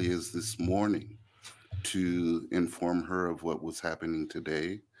recently as this morning to inform her of what was happening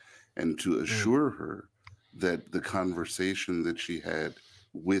today and to assure her that the conversation that she had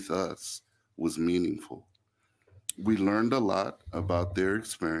with us was meaningful. We learned a lot about their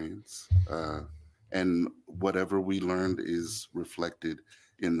experience, and whatever we learned is reflected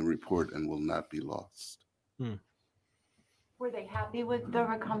in the report and will not be lost. Were they happy with the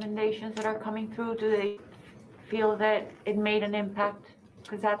recommendations that are coming through? Do they feel that it made an impact?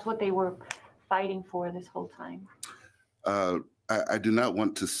 Because that's what they were fighting for this whole time. I do not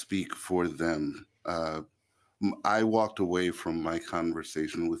want to speak for them. I walked away from my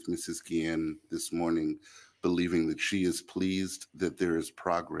conversation with Mrs. Guillen this morning believing that she is pleased that there is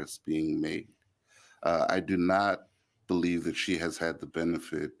progress being made. I do not believe that she has had the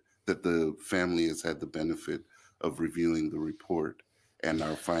benefit, that the family has had the benefit of reviewing the report and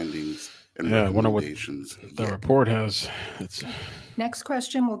our findings and recommendations. The report has. Next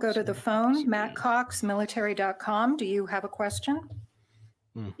question will go to the phone. Matt Cox, military.com. Do you have a question?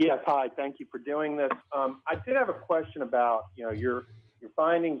 Yes, hi. Thank you for doing this. I did have a question about, your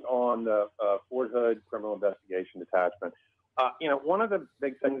findings on the Fort Hood Criminal Investigation Detachment. One of the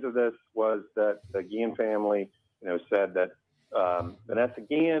big things of this was that the Guillen family, said that Vanessa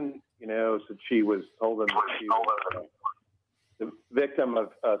Guillen, said she was told them that she was the victim of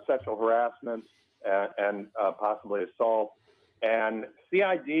sexual harassment and possibly assault. And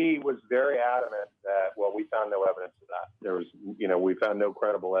CID was very adamant that, well, we found no evidence of that. There was, we found no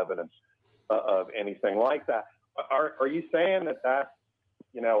credible evidence of anything like that. Are you saying that that's,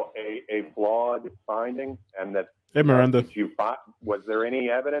 a flawed finding, and that Hey, Miranda. Was there any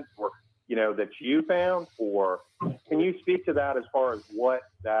evidence that you found, or can you speak to that as far as what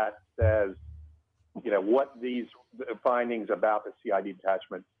that says, what these findings about the CID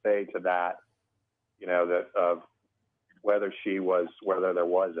detachment say to that, that of whether there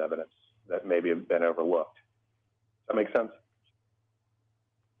was evidence that maybe had been overlooked? Does that make sense?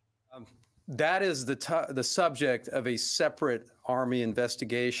 That is the subject of a separate Army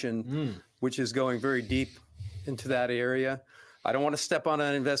investigation, which is going very deep into that area. I don't want to step on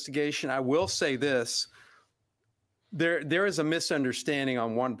an investigation. I will say this. There is a misunderstanding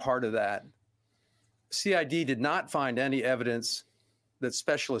on one part of that. CID did not find any evidence that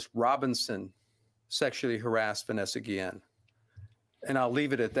Specialist Robinson sexually harassed Vanessa Guillen. And I'll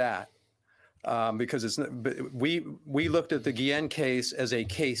leave it at that. Because we looked at the Guillen case as a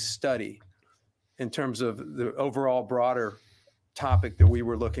case study in terms of the overall broader topic that we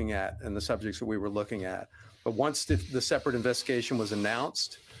were looking at and the subjects that we were looking at. But once the separate investigation was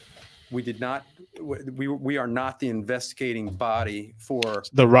announced, we are not the investigating body for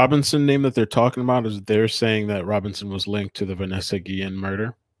the Robinson name that they're talking about. Is they're saying that Robinson was linked to the Vanessa Guillen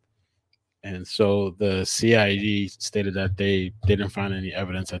murder. And so the CID stated that they didn't find any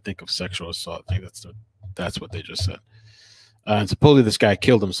evidence, I think, of sexual assault. I think that's what they just said. And supposedly this guy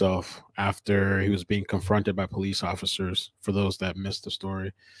killed himself after he was being confronted by police officers, for those that missed the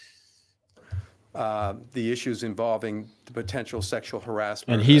story. The issues involving the potential sexual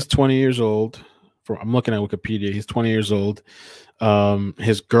harassment. And he's 20 years old. I'm looking at Wikipedia. He's 20 years old.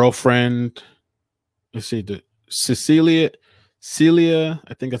 His girlfriend, let's see, Celia,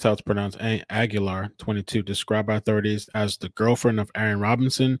 I think that's how it's pronounced, Aguilar, 22, described by authorities as the girlfriend of Aaron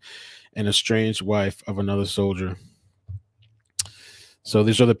Robinson and estranged wife of another soldier. So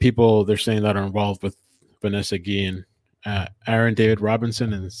these are the people they're saying that are involved with Vanessa Guillen. Aaron David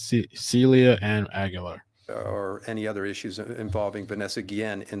Robinson and Celia Ann Aguilar. Or any other issues involving Vanessa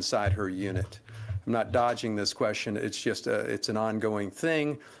Guillen inside her unit. I'm not dodging this question. It's just it's an ongoing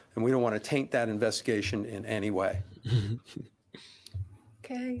thing, and we don't want to taint that investigation in any way.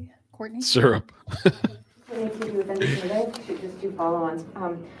 Okay, Courtney. Syrup. Just two follow-ons.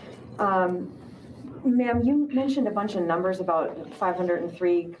 Ma'am, you mentioned a bunch of numbers about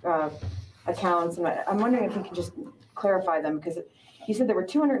 503 accounts, and I'm wondering if you could just clarify them, because you said there were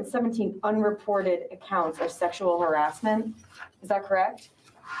 217 unreported accounts of sexual harassment. Is that correct?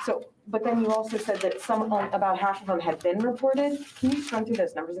 So, but then you also said that about half of them had been reported. Can you just run through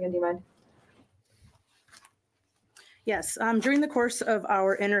those numbers again? Do you mind? Yes, during the course of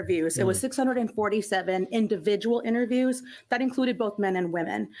our interviews, it was 647 individual interviews that included both men and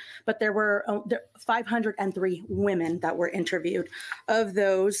women, but there were 503 women that were interviewed. Of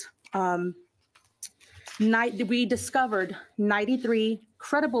those, we discovered 93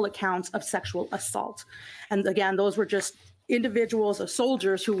 credible accounts of sexual assault. And again, those were just individuals or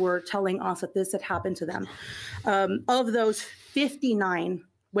soldiers who were telling us that this had happened to them. Of those 59,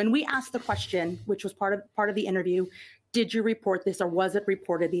 when we asked the question, which was part of the interview, did you report this or was it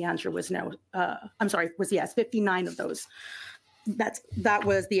reported? The answer was no. Was yes, 59 of those. That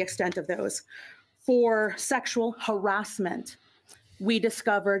was the extent of those. For sexual harassment, we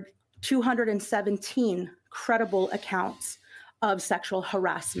discovered 217 credible accounts of sexual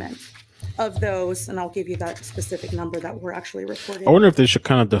harassment. Of those, and I'll give you that specific number that were actually reported. I wonder if they should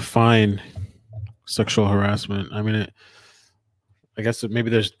kind of define sexual harassment. I mean, I guess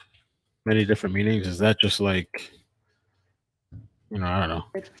maybe there's many different meanings. Is that just like, I don't know,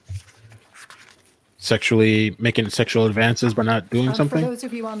 sexually making sexual advances but not doing something? For those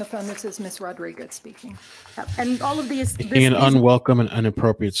of you on the phone, this is Ms. Rodriguez speaking. And all of these... Making an unwelcome and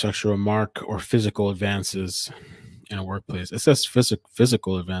inappropriate sexual remark or physical advances in a workplace. It says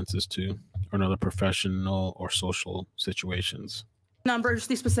physical advances too, or another professional or social situations. Numbers,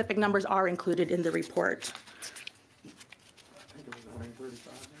 these specific numbers are included in the report.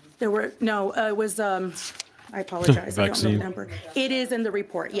 There were, no, it was, I apologize, I don't remember. It is in the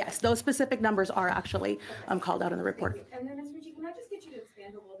report, yes. Those specific numbers are actually called out in the report. And then, Ms. Ritchie, can I just get you to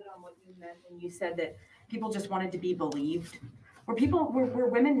expand a little bit on what you meant when you said that people just wanted to be believed? Were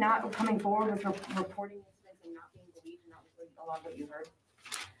women not coming forward with reporting incidents and not being believed, and that was a lot of what you heard?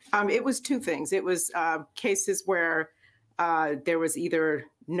 It was two things. It was cases where there was either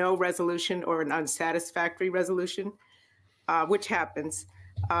no resolution or an unsatisfactory resolution, which happens.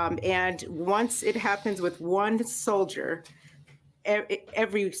 And once it happens with one soldier,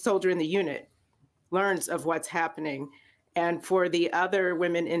 every soldier in the unit learns of what's happening. And for the other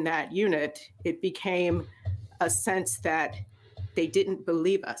women in that unit, it became a sense that they didn't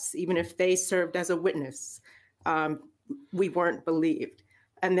believe us. Even if they served as a witness, we weren't believed.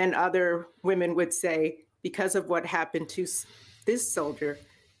 And then other women would say, because of what happened to this soldier,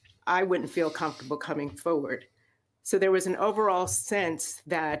 I wouldn't feel comfortable coming forward. So there was an overall sense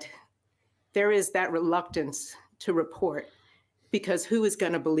that there is that reluctance to report because who is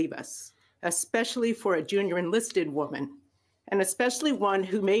going to believe us, especially for a junior enlisted woman, and especially one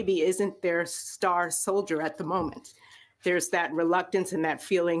who maybe isn't their star soldier at the moment. There's that reluctance and that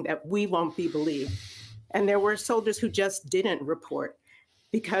feeling that we won't be believed. And there were soldiers who just didn't report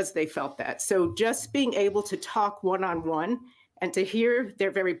because they felt that. So just being able to talk one-on-one and to hear their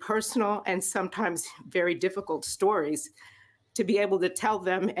very personal and sometimes very difficult stories, to be able to tell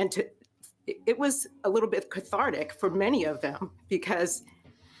them, and it was a little bit cathartic for many of them because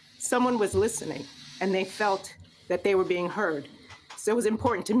someone was listening and they felt that they were being heard. So it was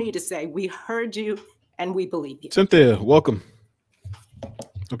important to me to say, we heard you and we believe you. Cynthia, welcome.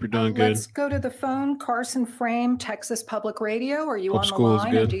 Hope you're doing good. Let's go to the phone. Carson Frame, Texas Public Radio. Are you Hope on the school is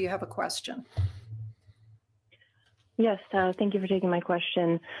line? good. And do you have a question? Yes, thank you for taking my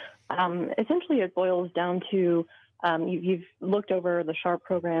question. Essentially, it boils down to you've looked over the SHARP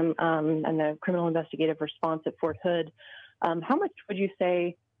program and the criminal investigative response at Fort Hood. How much would you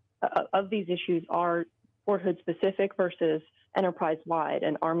say of these issues are Fort Hood specific versus enterprise-wide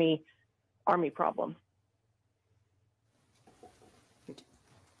and Army problem?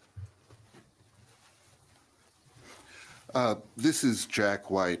 This is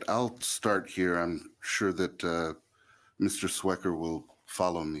Jack White. I'll start here. I'm sure that Mr. Swecker will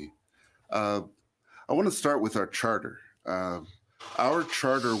follow me. I want to start with our charter. Our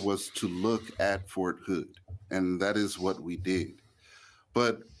charter was to look at Fort Hood, and that is what we did.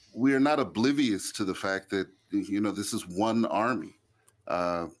 But we are not oblivious to the fact that, this is one Army,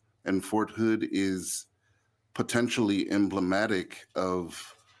 and Fort Hood is potentially emblematic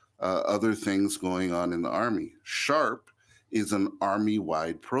of other things going on in the Army. SHARP is an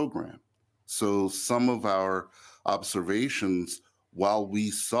Army-wide program. So some of our observations, while we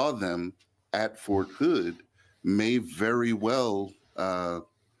saw them at Fort Hood, may very well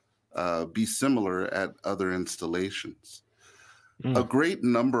be similar at other installations. A great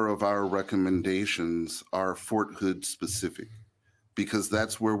number of our recommendations are Fort Hood specific because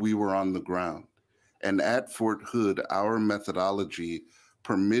that's where we were on the ground. And at Fort Hood, our methodology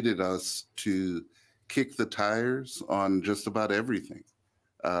permitted us to kick the tires on just about everything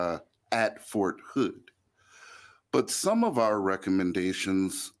at Fort Hood. But some of our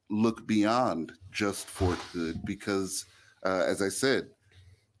recommendations look beyond just Fort Hood because, as I said,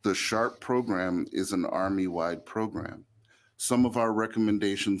 the SHARP program is an Army-wide program. Some of our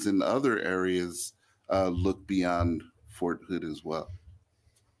recommendations in other areas look beyond Fort Hood as well.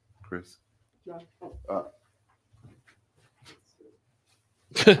 Chris?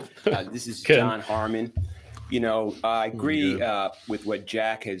 This is John Harmon. I agree with what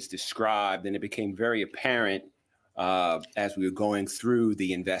Jack has described, and it became very apparent as we were going through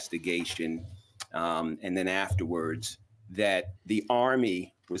the investigation, and then afterwards, that the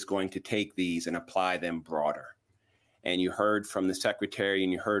Army was going to take these and apply them broader. And you heard from the Secretary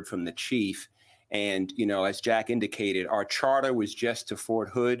and you heard from the Chief. And, you know, as Jack indicated, our charter was just to Fort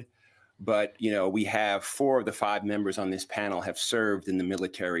Hood, but, you know, we have 4 of the 5 members on this panel have served in the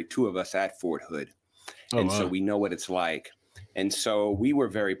military, 2 of us at Fort Hood. And so we know what it's like. And so we were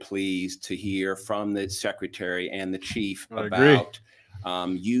very pleased to hear from the Secretary and the Chief about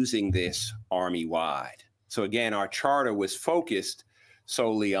using this Army-wide. So again, our charter was focused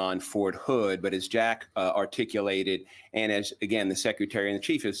solely on Fort Hood, but as Jack articulated, and as, again, the Secretary and the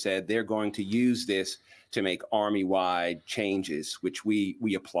Chief have said, they're going to use this to make Army-wide changes, which we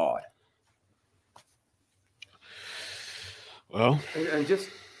applaud. Well, and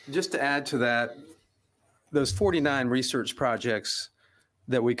just to add to that, those 49 research projects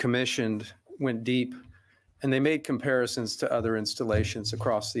that we commissioned went deep, and they made comparisons to other installations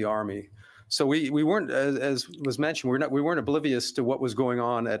across the Army. So we weren't, as was mentioned, we weren't oblivious to what was going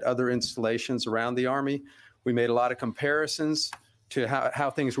on at other installations around the Army. We made a lot of comparisons to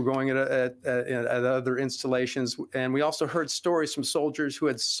how things were going at other installations, and we also heard stories from soldiers who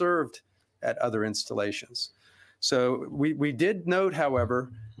had served at other installations. So we did note,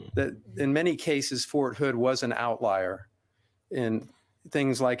 however, that in many cases Fort Hood was an outlier in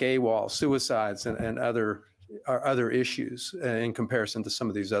things like AWOL, suicides, and other issues in comparison to some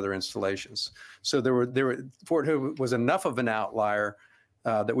of these other installations. So Fort Hood was enough of an outlier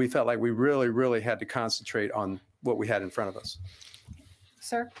that we felt like we really had to concentrate on what we had in front of us.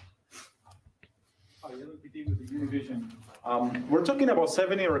 Sir? We're talking about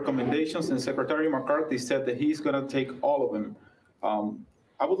 70 recommendations, and Secretary McCarthy said that he's going to take all of them.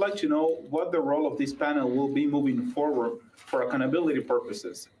 I would like to know what the role of this panel will be moving forward for accountability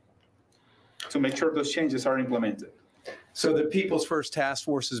purposes to make sure those changes are implemented. So the People's First Task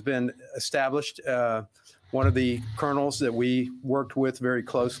Force has been established. One of the colonels that we worked with very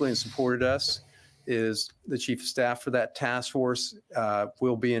closely and supported us is the Chief of Staff for that task force.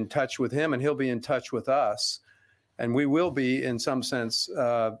 We'll be in touch with him, and he'll be in touch with us. And we will be, in some sense,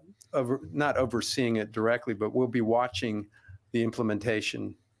 not overseeing it directly, but we'll be watching the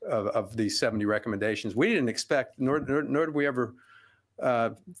implementation of these 70 recommendations. We didn't expect, nor did we ever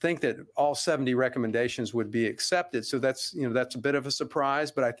think that all 70 recommendations would be accepted. So that's a bit of a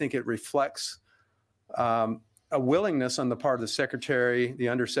surprise, but I think it reflects a willingness on the part of the Secretary, the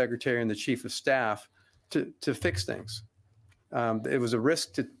Undersecretary, and the Chief of Staff to fix things. It was a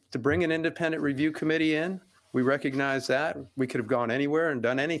risk to bring an independent review committee in. We recognize that. We could have gone anywhere and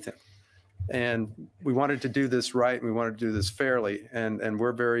done anything. And we wanted to do this right, and we wanted to do this fairly. And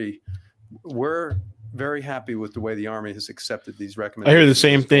we're very happy with the way the Army has accepted these recommendations. I hear the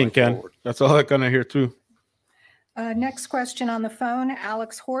same thing, Ken. Forward. That's all I kind of hear too. Next question on the phone,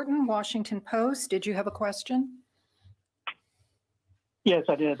 Alex Horton, Washington Post. Did you have a question? Yes,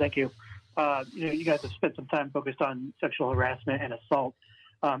 I did. Thank you. You guys have spent some time focused on sexual harassment and assault.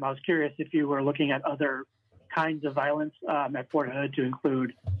 I was curious if you were looking at other kinds of violence at Fort Hood to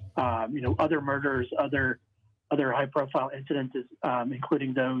include, other murders, other high-profile incidences,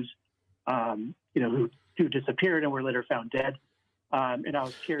 including those, who disappeared and were later found dead. And I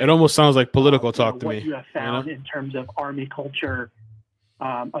was curious. It almost sounds like political talk to me. What you have found in terms of Army culture,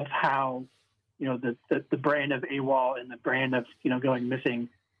 of how, the brand of AWOL and the brand of, going missing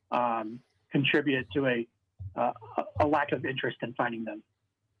contributed to a lack of interest in finding them.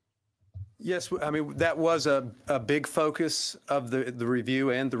 Yes, I mean, that was a big focus of the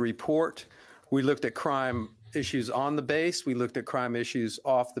review and the report. We looked at crime issues on the base. We looked at crime issues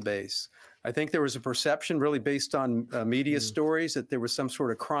off the base. I think there was a perception really based on media stories that there was some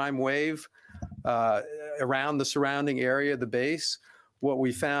sort of crime wave around the surrounding area of the base. What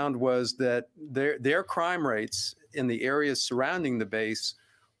we found was that their crime rates in the areas surrounding the base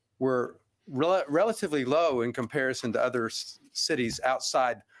were relatively low in comparison to other cities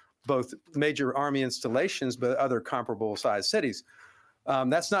outside both major Army installations, but other comparable sized cities.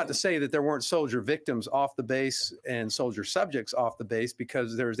 That's not to say that there weren't soldier victims off the base and soldier subjects off the base,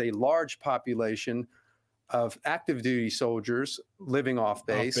 because there's a large population of active duty soldiers living off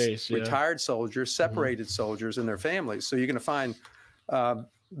base, retired soldiers, separated soldiers and their families. So you're going to find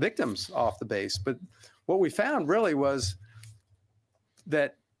victims off the base. But what we found really was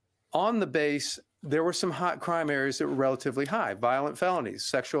that on the base, there were some hot crime areas that were relatively high: violent felonies,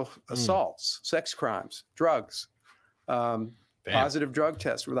 sexual assaults, sex crimes, drugs. Positive drug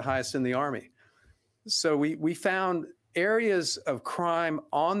tests were the highest in the Army. So we found areas of crime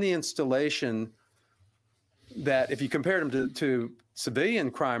on the installation that if you compared them to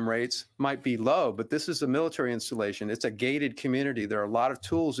civilian crime rates might be low, but this is a military installation. It's a gated community. There are a lot of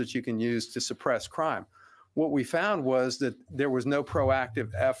tools that you can use to suppress crime. What we found was that there was no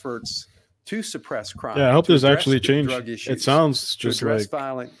proactive efforts to suppress crime. Yeah, I hope there's actually change. change. It sounds just to address like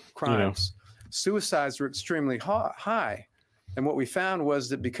violent crimes. Suicides were extremely high. And what we found was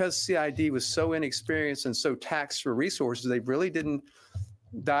that because CID was so inexperienced and so taxed for resources, they really didn't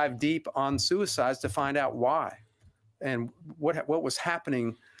dive deep on suicides to find out why and what was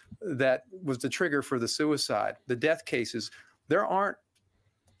happening that was the trigger for the suicide. The death cases, there aren't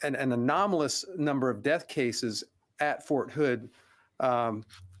an anomalous number of death cases at Fort Hood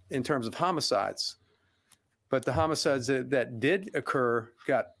in terms of homicides, but the homicides that did occur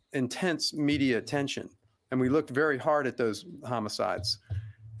got intense media attention. And we looked very hard at those homicides.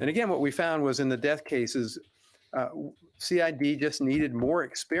 And again, what we found was in the death cases, CID just needed more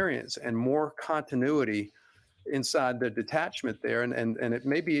experience and more continuity inside the detachment there. And it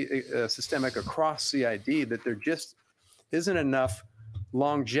may be systemic across CID that there just isn't enough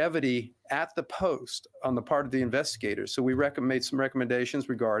longevity at the post on the part of the investigators. So we made some recommendations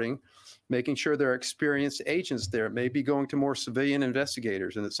regarding making sure there are experienced agents there. It may be going to more civilian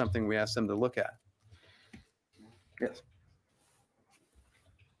investigators, and it's something we asked them to look at. Yes.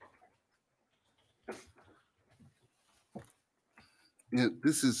 Yeah,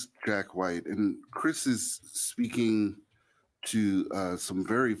 this is Jack White, and Chris is speaking to some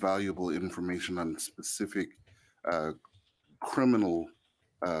very valuable information on specific criminal,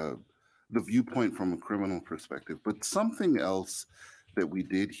 the viewpoint from a criminal perspective. But something else that we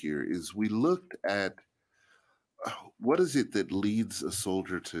did here is we looked at what is it that leads a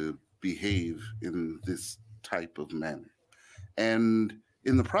soldier to behave in this type of manner. And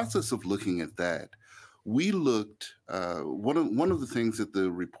in the process of looking at that, we looked, one of the things that the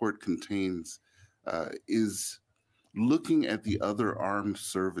report contains is looking at the other armed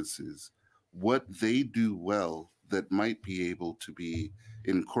services, what they do well that might be able to be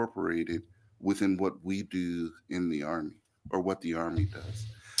incorporated within what we do in the Army, or what the Army does.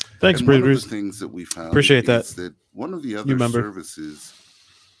 Thanks, One of Bruce. the things that we found Appreciate that. is that one of the other services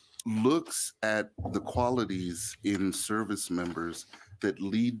looks at the qualities in service members that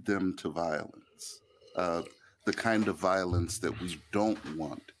lead them to violence, the kind of violence that we don't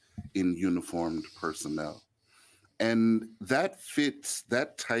want in uniformed personnel. And that fits,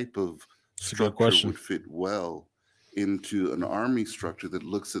 that type of structure would fit well into an Army structure that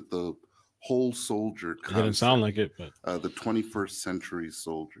looks at the whole soldier concept. It didn't sound like it, but the 21st century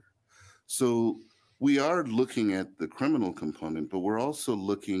soldier. So we are looking at the criminal component, but we're also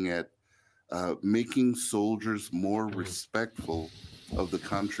looking at making soldiers more respectful of the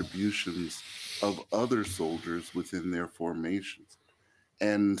contributions of other soldiers within their formations.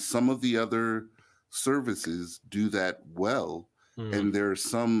 And some of the other services do that well, and there are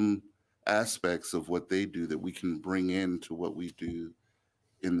some aspects of what they do that we can bring into what we do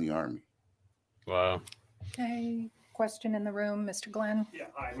in the Army. Wow. Okay, question in the room, Mr. Glenn. Yeah,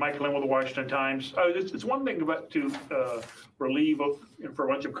 hi, Mike Glenn with the Washington Times. It's one thing to relieve for a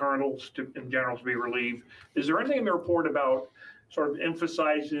bunch of colonels in general to be relieved. Is there anything in the report about sort of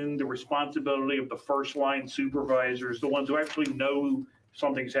emphasizing the responsibility of the first line supervisors, the ones who actually know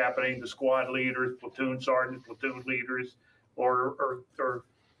something's happening, the squad leaders, platoon sergeants, platoon leaders, or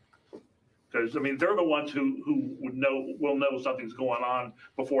because I mean they're the ones who will know something's going on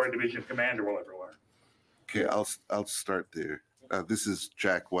before a division commander will ever learn. Okay, I'll start there. This is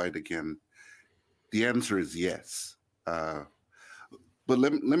Jack White again. The answer is yes. But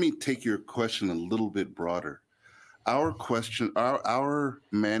let me take your question a little bit broader. Our question, our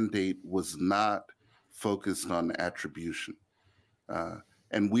mandate was not focused on attribution.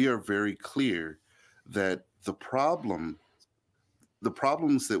 And we are very clear that the problems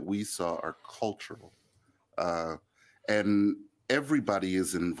that we saw are cultural. And everybody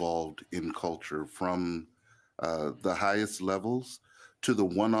is involved in culture, from the highest levels to the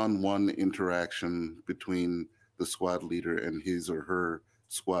one-on-one interaction between the squad leader and his or her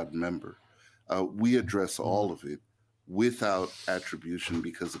squad member. We address all of it without attribution,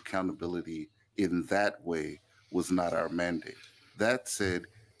 because accountability in that way was not our mandate. That said,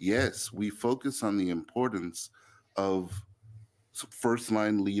 yes, we focus on the importance of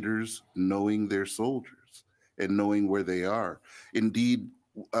first-line leaders knowing their soldiers and knowing where they are. Indeed,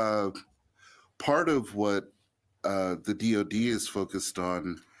 part of what the DoD is focused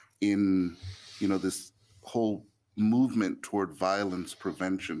on in this whole movement toward violence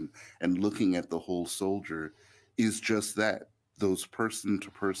prevention and looking at the whole soldier is just that, those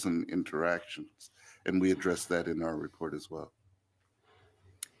person-to-person interactions. And we address that in our report as well.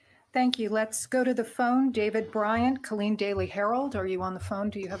 Thank you. Let's go to the phone. David Bryant, Killeen Daily Herald. Are you on the phone?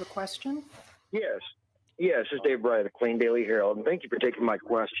 Do you have a question? Yes. Yes, this is Dave Bryant, the Killeen Daily Herald, and thank you for taking my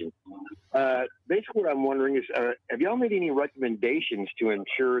question. Basically, what I'm wondering is, have y'all made any recommendations to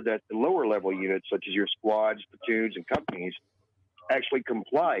ensure that the lower level units, such as your squads, platoons, and companies, actually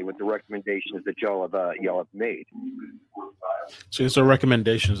comply with the recommendations that y'all have made? So these are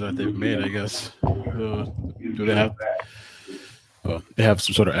recommendations that they've made, I guess. Do they have? Oh, they have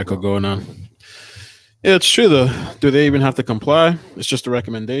some sort of echo going on. Yeah, it's true though. Do they even have to comply? It's just a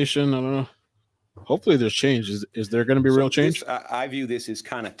recommendation. I don't know. Hopefully there's change. Is there going to be real change? I view this as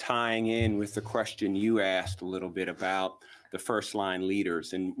kind of tying in with the question you asked a little bit about the first line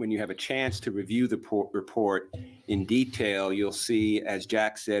leaders. And when you have a chance to review the report in detail, you'll see, as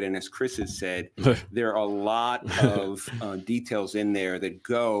Jack said and as Chris has said, there are a lot of details in there that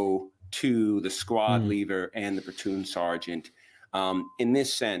go to the squad leader and the platoon sergeant. In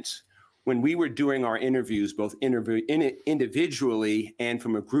this sense, when we were doing our interviews, both individually and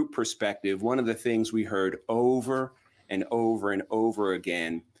from a group perspective, one of the things we heard over and over and over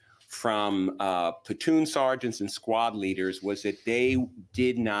again from platoon sergeants and squad leaders was that they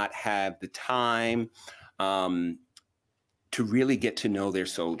did not have the time to really get to know their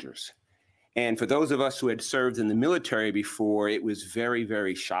soldiers. And for those of us who had served in the military before, it was very,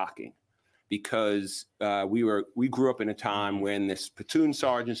 very shocking, because we grew up in a time when the platoon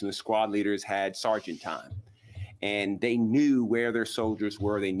sergeants and the squad leaders had sergeant time, and they knew where their soldiers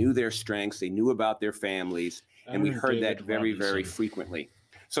were. They knew their strengths. They knew about their families, and we heard that very, very frequently.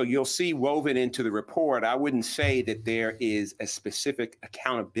 So you'll see woven into the report, I wouldn't say that there is a specific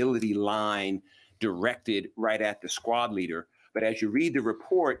accountability line directed right at the squad leader, but as you read the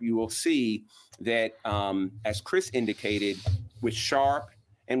report, you will see that, as Chris indicated, with SHARP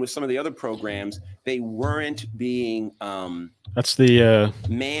and with some of the other programs, they weren't being that's the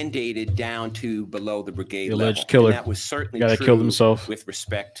mandated down to below the brigade the level. alleged killer. And that was certainly guy that true killed himself with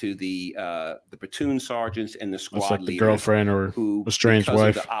respect to the platoon sergeants and the squad That's like the leaders, girlfriend or who, estranged because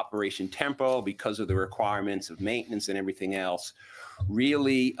wife. of the Operation Tempo, because of the requirements of maintenance and everything else,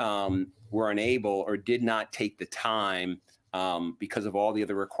 really were unable or did not take the time, because of all the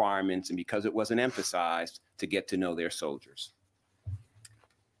other requirements and because it wasn't emphasized, to get to know their soldiers.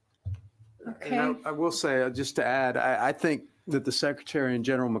 Okay. And I will say, just to add, I think that the Secretary and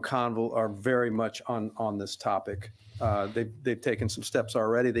General McConville are very much on this topic. They've taken some steps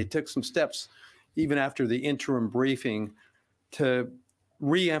already. They took some steps even after the interim briefing to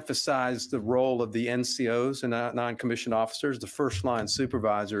re-emphasize the role of the NCOs and non-commissioned officers, the first line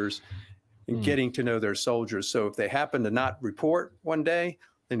supervisors, in getting to know their soldiers. So if they happen to not report one day,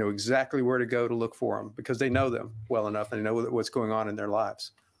 they know exactly where to go to look for them, because they know them well enough and they know what's going on in their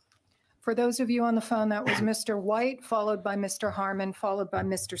lives. For those of you on the phone, that was Mr. White, followed by Mr. Harmon, followed by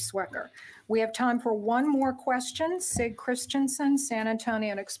Mr. Swecker. We have time for one more question. Sig Christensen, San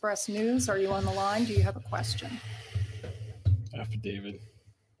Antonio Express News. Are you on the line? Do you have a question? Affidavit.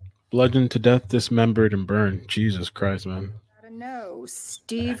 Bludgeoned to death, dismembered, and burned. Jesus Christ, man. No.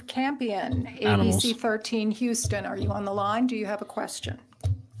 Steve Campion, Animals. ABC 13 Houston. Are you on the line? Do you have a question?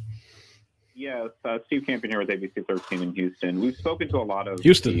 Yes, Steve Campion here with ABC 13 in Houston. We've spoken to a lot of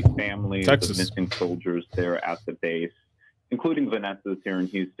Houston, the families Texas. of missing soldiers there at the base, including Vanessa's here in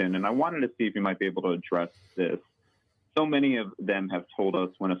Houston, and I wanted to see if you might be able to address this. So many of them have told us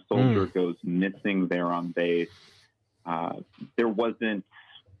when a soldier goes missing there on base, there wasn't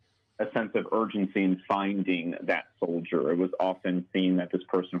a sense of urgency in finding that soldier. It was often seen that this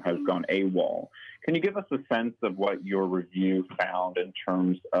person has gone AWOL. Can you give us a sense of what your review found in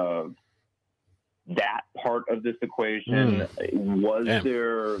terms of that part of this equation? Was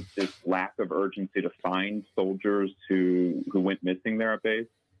there this lack of urgency to find soldiers who went missing there at base?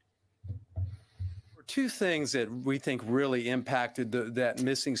 Two things that we think really impacted that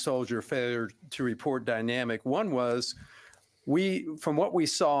missing soldier failure to report dynamic. One was, from what we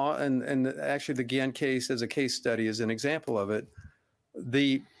saw, and actually the Guillén case as a case study is an example of it,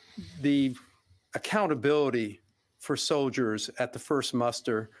 the accountability for soldiers at the first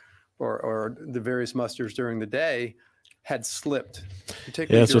muster or the various musters during the day had slipped,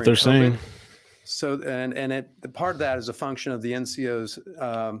 particularly that's what they're saying. So, and part of that is a function of the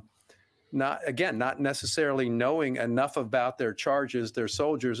NCOs, not necessarily knowing enough about their charges, their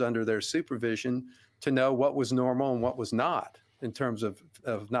soldiers under their supervision, to know what was normal and what was not in terms of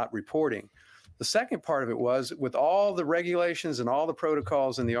not reporting. The second part of it was, with all the regulations and all the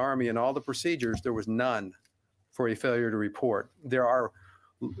protocols in the Army and all the procedures, there was none for a failure to report. There are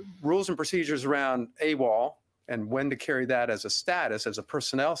rules and procedures around AWOL and when to carry that as a status, as a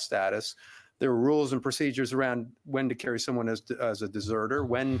personnel status, There were rules and procedures around when to carry someone as a deserter,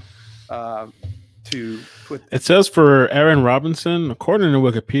 when to put. It says for Aaron Robinson, according to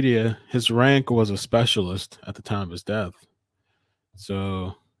Wikipedia, his rank was a specialist at the time of his death.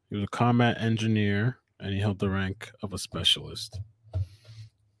 So he was a combat engineer, and he held the rank of a specialist.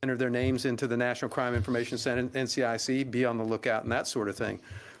 Enter their names into the National Crime Information Center, NCIC, be on the lookout and that sort of thing.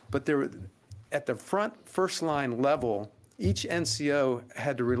 But there, at the first line level, each NCO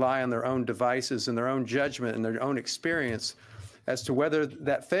had to rely on their own devices and their own judgment and their own experience as to whether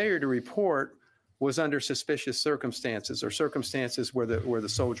that failure to report was under suspicious circumstances or circumstances where the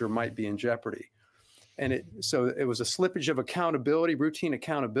soldier might be in jeopardy. And so it was a slippage of accountability, routine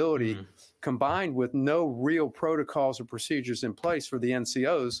accountability, combined with no real protocols or procedures in place for the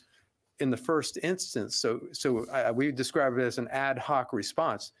NCOs in the first instance. So we describe it as an ad hoc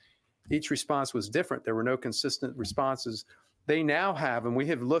response. Each response was different. There were no consistent responses. They now have, and we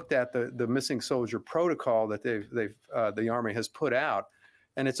have looked at the missing soldier protocol that the Army has put out,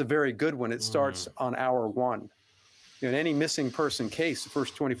 and it's a very good one. It starts on hour one. In any missing person case, the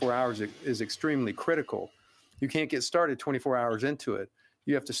first 24 hours is extremely critical. You can't get started 24 hours into it.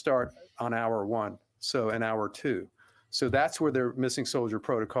 You have to start on hour one, so an hour two. So that's where their missing soldier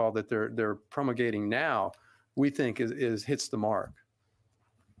protocol that they're promulgating now, we think hits the mark.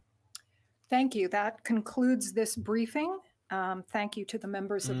 Thank you. That concludes this briefing. Thank you to the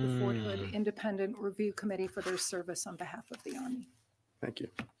members of the Fort Hood Independent Review Committee for their service on behalf of the Army. Thank you.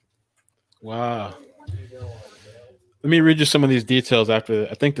 Wow. Let me read you some of these details after.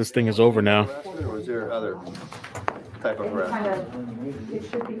 I think this thing is over now. Or is there other type of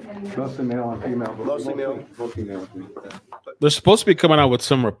harassment? Mostly male and female. Mostly male. Mostly male. They're supposed to be coming out with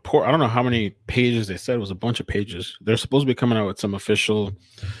some report. I don't know how many pages they said. It was a bunch of pages. They're supposed to be coming out with some official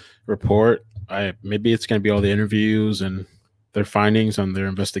report. Maybe it's going to be all the interviews and their findings on their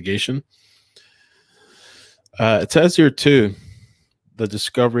investigation. It says here too, the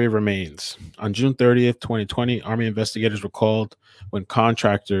discovery remains. On June 30th, 2020, Army investigators were called when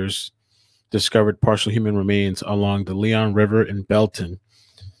contractors discovered partial human remains along the Leon River in Belton.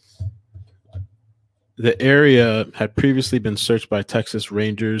 The area had previously been searched by Texas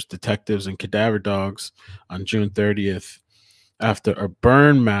Rangers, detectives, and cadaver dogs on June 30th after a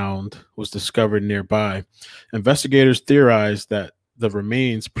burn mound was discovered nearby. Investigators theorized that the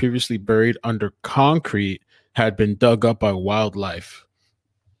remains previously buried under concrete had been dug up by wildlife.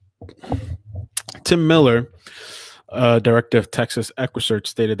 Tim Miller, director of Texas EquiSearch,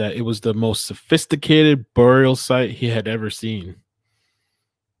 stated that it was the most sophisticated burial site he had ever seen.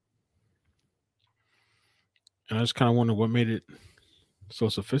 And I just kind of wonder what made it so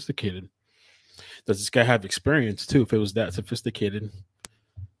sophisticated. Does this guy have experience too? If it was that sophisticated,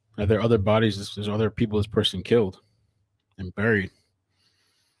 are there other bodies? There's other people this person killed and buried.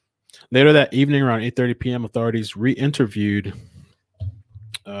 Later that evening, around 8:30 p.m., authorities re-interviewed.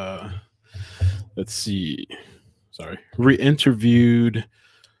 Re-interviewed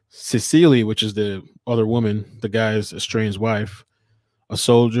Cecily, which is the other woman, the guy's estranged wife, a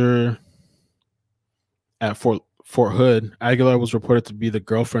soldier at Fort Hood. Aguilar was reported to be the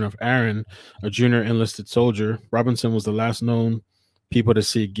girlfriend of Aaron, a junior enlisted soldier. Robinson was the last known people to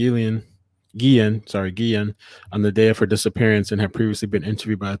see Guillen on the day of her disappearance and had previously been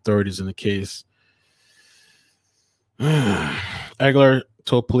interviewed by authorities in the case. Aguilar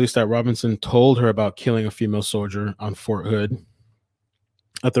told police that Robinson told her about killing a female soldier on Fort Hood.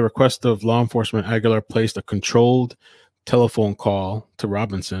 At the request of law enforcement, Aguilar placed a controlled telephone call to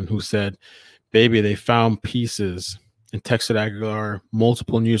Robinson, who said, "Baby, they found pieces," and texted Aguilar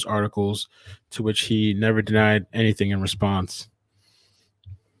multiple news articles, to which he never denied anything in response.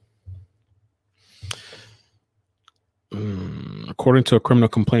 According to a criminal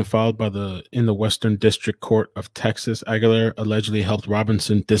complaint filed in the Western District Court of Texas, Aguilar allegedly helped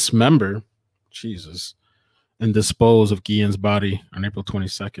Robinson dismember, and dispose of Guillen's body on April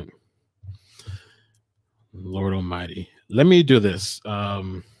 22nd. Lord Almighty. Let me do this.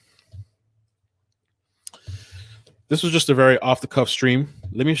 This was just a very off-the-cuff stream.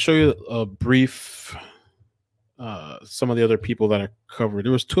 Let me show you a brief some of the other people that I covered.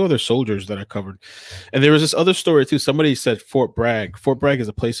 There was 2 other soldiers that I covered. And there was this other story too. Somebody said Fort Bragg. Fort Bragg is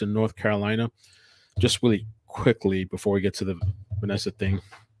a place in North Carolina. Just really quickly before we get to the Vanessa thing.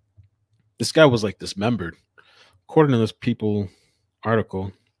 This guy was like dismembered. According to this People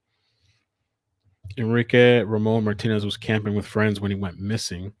article, Enrique Ramon Martinez was camping with friends when he went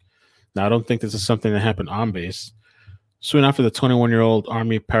missing. Now, I don't think this is something that happened on base. Soon after, the 21-year-old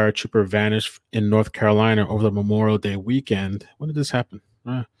Army paratrooper vanished in North Carolina over the Memorial Day weekend. When did this happen?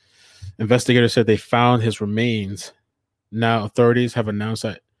 Investigators said they found his remains. Now, authorities have announced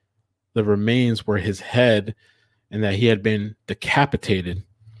that the remains were his head and that he had been decapitated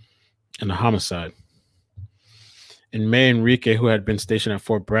in a homicide. In May, Enrique, who had been stationed at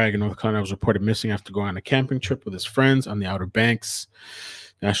Fort Bragg in North Carolina, was reported missing after going on a camping trip with his friends on the Outer Banks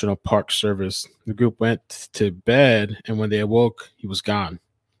National Park Service. The group went to bed, and when they awoke, he was gone.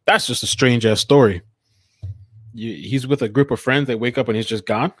 That's just a strange-ass story. He's with a group of friends. They wake up, and he's just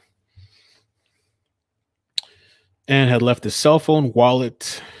gone. And had left his cell phone,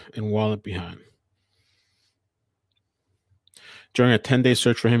 wallet behind. During a 10-day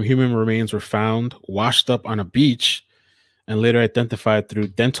search for him, human remains were found washed up on a beach and later identified through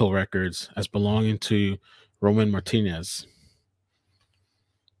dental records as belonging to Roman Martinez.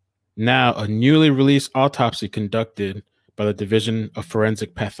 Now, a newly released autopsy conducted by the Division of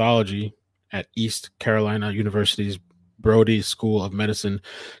Forensic Pathology at East Carolina University's Brody School of Medicine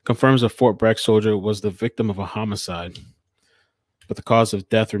confirms a Fort Bragg soldier was the victim of a homicide. But the cause of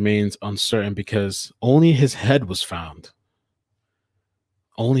death remains uncertain because only his head was found.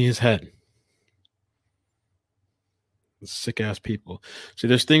 Only his head. Sick ass people. See,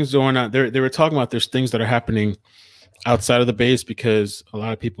 there's things going on. They were talking about there's things that are happening outside of the base because a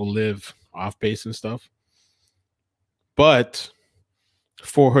lot of people live off base and stuff. But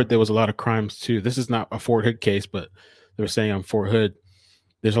Fort Hood, there was a lot of crimes too. This is not a Fort Hood case, but they were saying on Fort Hood,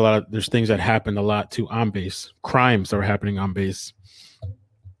 there's things that happened a lot too on base. Crimes that were happening on base.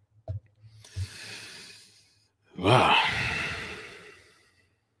 Wow.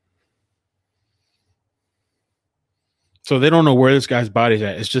 So they don't know where this guy's body's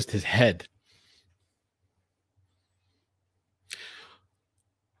at. It's just his head.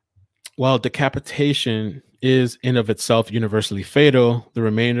 While decapitation is in of itself universally fatal, the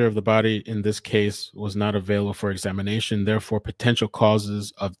remainder of the body in this case was not available for examination. Therefore, potential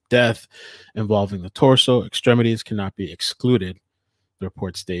causes of death involving the torso, extremities cannot be excluded, the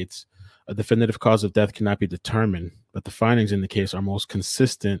report states. A definitive cause of death cannot be determined, but the findings in the case are most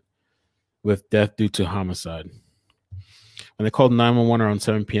consistent with death due to homicide. When they called 911 around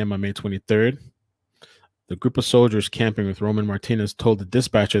 7 p.m. on May 23rd, the group of soldiers camping with Roman Martinez told the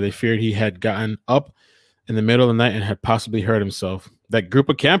dispatcher they feared he had gotten up in the middle of the night and had possibly hurt himself. That group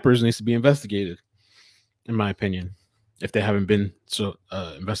of campers needs to be investigated, in my opinion, if they haven't been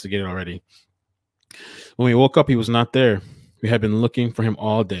investigated already. When we woke up, he was not there. We had been looking for him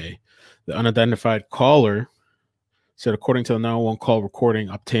all day. The unidentified caller said, according to the 911 call recording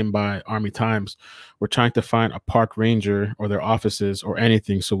obtained by Army Times, we're trying to find a park ranger or their offices or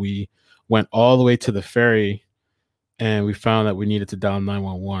anything. So we went all the way to the ferry and we found that we needed to dial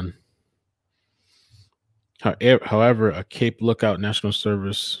 911. However, a Cape Lookout National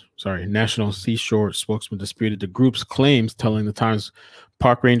Seashore spokesman disputed the group's claims, telling the Times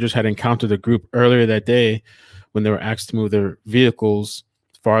park rangers had encountered the group earlier that day when they were asked to move their vehicles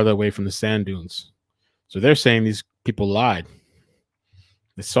farther away from the sand dunes. So they're saying these people lied.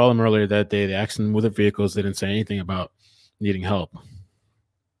 They saw them earlier that day. They asked them to move their vehicles. They didn't say anything about needing help.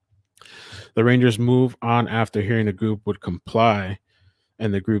 The Rangers move on after hearing the group would comply,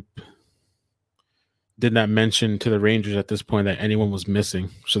 and the group did not mention to the Rangers at this point that anyone was missing.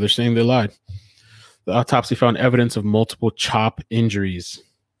 So they're saying they lied. The autopsy found evidence of multiple chop injuries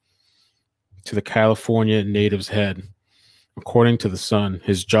to the California native's head. According to the Sun,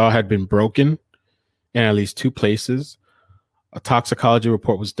 his jaw had been broken in at least 2 places. A toxicology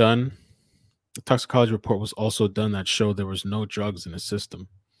report was done. The toxicology report was also done that showed there was no drugs in his system.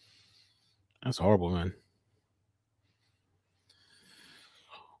 That's horrible, man.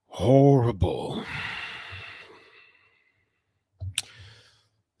 Horrible.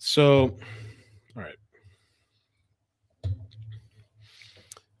 So, all right.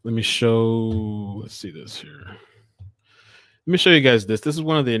 Let me show, let's see this here. Let me show you guys this. This is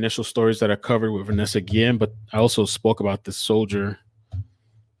one of the initial stories that I covered with Vanessa Guillen, but I also spoke about this soldier,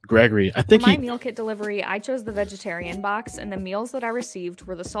 Gregory. I think For my meal kit delivery, I chose the vegetarian box, and the meals that I received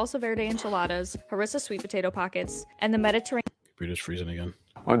were the salsa verde enchiladas, harissa sweet potato pockets, and the Mediterranean. Computer's freezing again.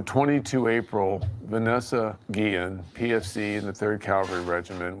 On 22 April, Vanessa Guillen, PFC in the 3rd Cavalry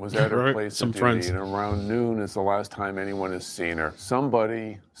Regiment, was at her place of duty, and around noon is the last time anyone has seen her.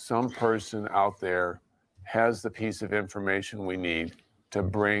 Somebody, some person out there has the piece of information we need to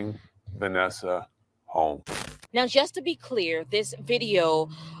bring Vanessa home. Now, just to be clear, this video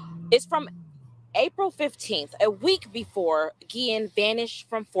is from April 15th, a week before Guillen vanished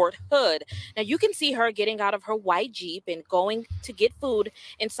from Fort Hood. Now, you can see her getting out of her white Jeep and going to get food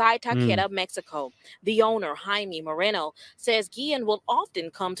inside Taquera, Mexico. The owner, Jaime Moreno, says Guillen will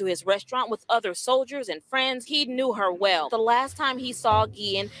often come to his restaurant with other soldiers and friends. He knew her well. The last time he saw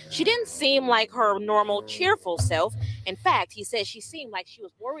Guillen, she didn't seem like her normal, cheerful self. In fact, he says she seemed like she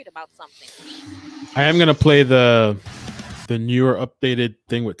was worried about something. I am going to play the newer updated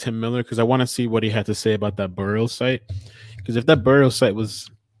thing with Tim Miller because I want to see what he had to say about that burial site. Because if that burial site was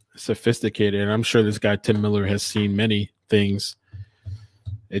sophisticated, and I'm sure this guy Tim Miller has seen many things,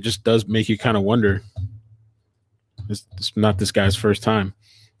 it just does make you kind of wonder. It's not this guy's first time.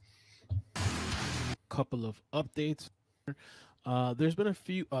 Couple of updates. There's been a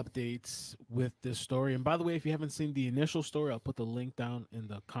few updates with this story. And by the way, if you haven't seen the initial story, I'll put the link down in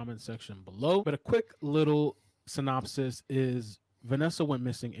the comment section below. But a quick little synopsis is Vanessa went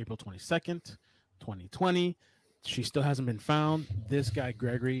missing April 22nd, 2020. She still hasn't been found. This guy,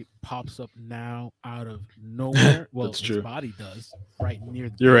 Gregory, pops up now out of nowhere. Well, That's his true. body does right near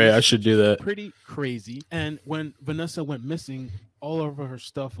the You're right. base. I should do that. Pretty crazy. And when Vanessa went missing, all of her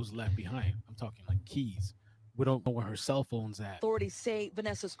stuff was left behind. I'm talking like keys. We don't know where her cell phone's at. Authorities say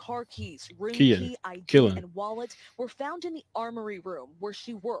Vanessa's car keys, room Killeen. key, ID, Killeen. and wallet were found in the armory room where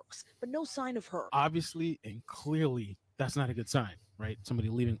she works, but no sign of her. Obviously and clearly, that's not a good sign, right? Somebody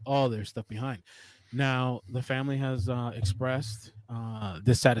leaving all their stuff behind. Now, the family has expressed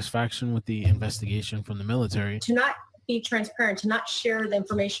dissatisfaction with the investigation from the military. To not be transparent, to not share the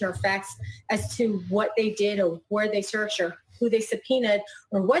information or facts as to what they did or where they searched or who they subpoenaed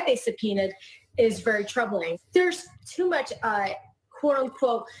or what they subpoenaed is very troubling. There's too much quote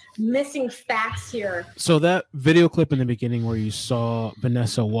unquote missing facts here. So that video clip in the beginning where you saw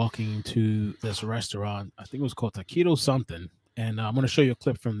Vanessa walking to this restaurant, I think it was called Taquito something, and I'm going to show you a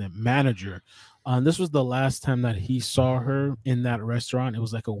clip from the manager. This was the last time that he saw her in that restaurant. It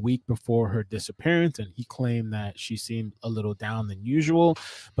was like a week before her disappearance, and he claimed that she seemed a little down than usual,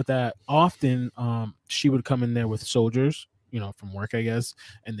 but that often she would come in there with soldiers, you know, from work, I guess,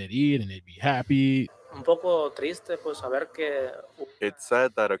 and they'd eat and they'd be happy. It's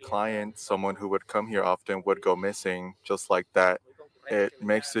said that a client, someone who would come here often, would go missing just like that. It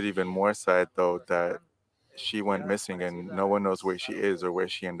makes it even more sad, though, that she went missing and no one knows where she is or where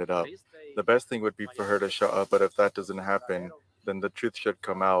she ended up. The best thing would be for her to shut up, but if that doesn't happen, then the truth should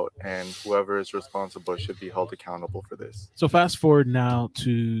come out and whoever is responsible should be held accountable for this. So fast forward now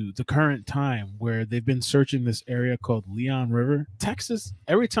to the current time where they've been searching this area called Leon River, Texas.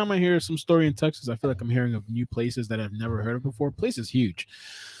 Every time I hear some story in Texas, I feel like I'm hearing of new places that I've never heard of before. Place is huge.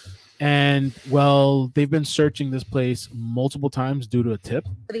 And well, they've been searching this place multiple times due to a tip.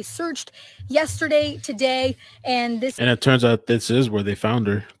 They searched yesterday, today, and this. And it turns out this is where they found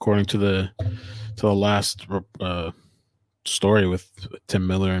her, according to the last story with Tim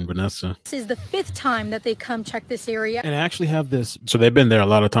Miller and Vanessa. This is the 5th time that they come check this area. And I actually have this. So they've been there a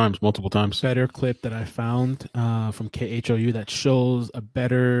lot of times, multiple times. Better clip that I found from KHOU that shows a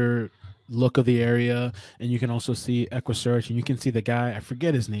better look of the area. And you can also see EquiSearch, and you can see the guy, I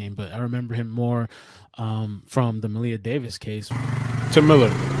forget his name, but I remember him more from the Malia Davis case. Tim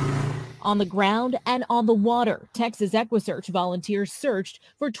Miller. On the ground and on the water, Texas EquiSearch volunteers searched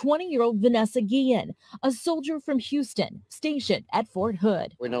for 20-year-old Vanessa Guillen, a soldier from Houston, stationed at Fort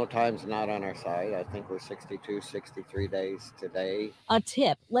Hood. We know time's not on our side. I think we're 62, 63 days today. A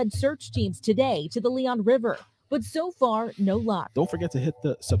tip led search teams today to the Leon River, but so far, no luck. Don't forget to hit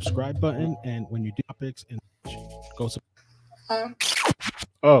the subscribe button, and when you do topics, and go.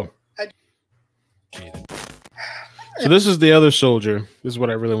 Oh. So this is the other soldier. This is what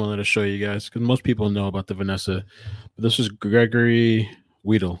I really wanted to show you guys, because most people know about the Vanessa. But this is Gregory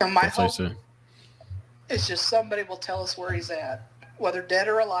Weedle. My That's how I hope say. It's just somebody will tell us where he's at, whether dead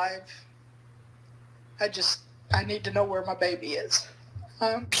or alive. I need to know where my baby is.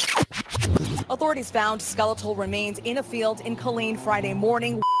 Authorities found skeletal remains in a field in Killeen Friday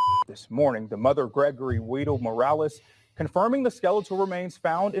morning. This morning, the mother, Gregory Weedle Morales, confirming the skeletal remains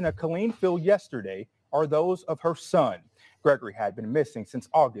found in a Killeen field yesterday are those of her son. Gregory had been missing since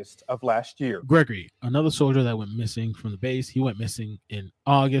August of last year. Gregory, another soldier that went missing from the base. He went missing in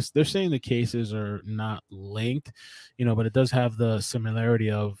August. They're saying the cases are not linked, you know, but it does have the similarity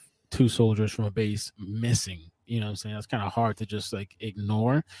of 2 soldiers from a base missing. You know what I'm saying? That's kind of hard to just like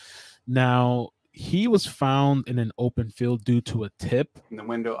ignore. Now, he was found in an open field due to a tip. In the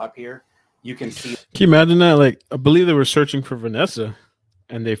window up here, you can see. Can you imagine that? Like, I believe they were searching for Vanessa,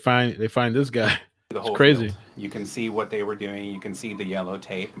 and they find this guy. The whole it's crazy. field. You can see what they were doing. You can see the yellow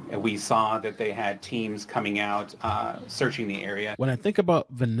tape. And we saw that they had teams coming out, searching the area. When I think about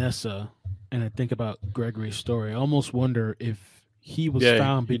Vanessa, and I think about Gregory's story, I almost wonder if he was Yeah,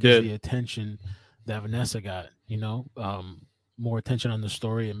 found he because of did. the attention that Vanessa got, you know, more attention on the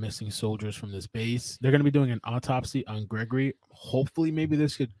story of missing soldiers from this base. They're going to be doing an autopsy on Gregory. Hopefully, maybe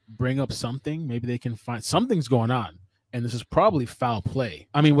this could bring up something. Maybe they can find something's going on. And this is probably foul play.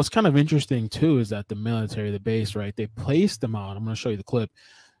 I mean, what's kind of interesting, too, is that the military, the base, right, they placed them on. I'm going to show you the clip.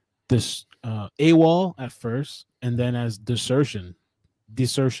 This AWOL at first, and then as desertion. Am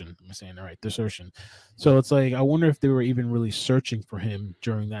I saying that right? Desertion. So it's like, I wonder if they were even really searching for him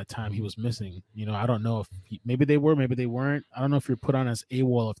during that time he was missing. You know, I don't know if maybe they were, maybe they weren't. I don't know if you're put on as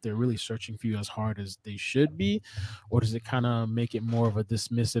AWOL if they're really searching for you as hard as they should be, or does it kind of make it more of a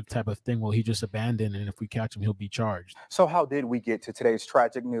dismissive type of thing? Well, he just abandoned, and if we catch him, he'll be charged. So how did we get to today's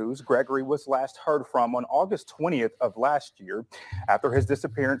tragic news? Gregory was last heard from on August 20th of last year. After his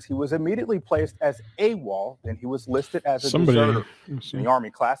disappearance, he was immediately placed as AWOL, then he was listed as a deserter. The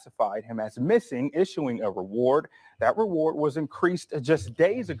Army classified him as missing, issuing a reward. That reward was increased just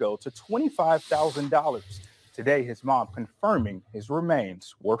days ago to $25,000. Today, his mom confirming his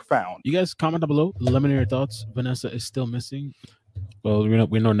remains were found. You guys comment down below. Let me know your thoughts. Vanessa is still missing. Well,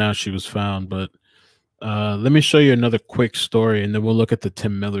 we know now she was found, but let me show you another quick story, and then we'll look at the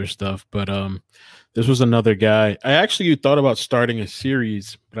Tim Miller stuff. But this was another guy. I actually thought about starting a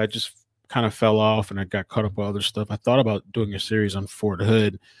series, but I just kind of fell off and I got caught up with other stuff. I thought about doing a series on Fort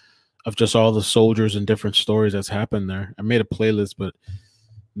Hood of just all the soldiers and different stories that's happened there. I made a playlist, but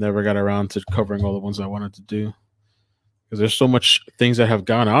never got around to covering all the ones I wanted to do because there's so much things that have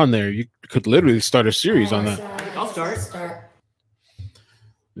gone on there. You could literally start a series on that. I'll start.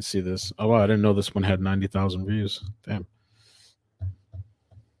 Let's see this. Oh, wow, I didn't know this one had 90,000 views. Damn.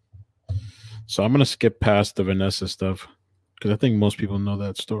 So I'm going to skip past the Vanessa stuff because I think most people know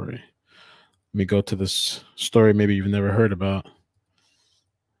that story. Let me go to this story maybe you've never heard about.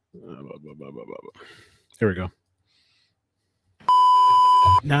 Here we go.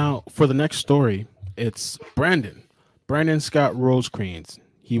 Now, for the next story, it's Brandon Scott Rosecrans.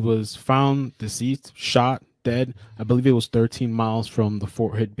 He was found deceased, shot, dead. I believe it was 13 miles from the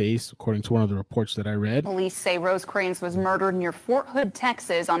Fort Hood base, according to one of the reports that I read. Police say Rosecrans was murdered near Fort Hood,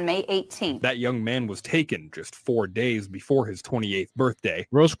 Texas on May 18th. That young man was taken just 4 days before his 28th birthday.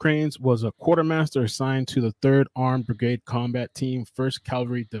 Rosecrans was a quartermaster assigned to the 3rd Armed Brigade Combat Team, 1st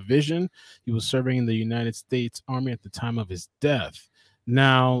Cavalry Division. He was serving in the United States Army at the time of his death.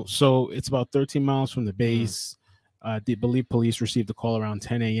 Now, so it's about 13 miles from the base. I believe police received a call around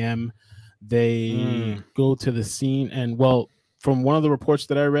 10 a.m. They go to the scene, and well, from one of the reports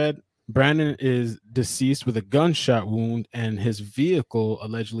that I read, Brandon is deceased with a gunshot wound, and his vehicle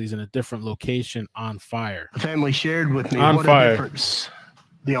allegedly is in a different location on fire. The family shared with me what a difference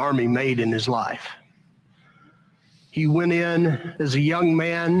the Army made in his life. He went in as a young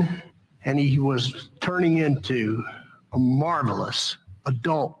man, and he was turning into a marvelous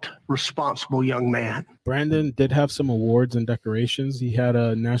adult, responsible young man. Brandon did have some awards and decorations. He had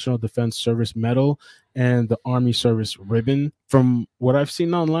a National Defense Service Medal and the Army Service Ribbon. From what I've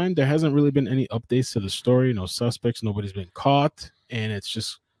seen online, there hasn't really been any updates to the story. No suspects, nobody's been caught, and it's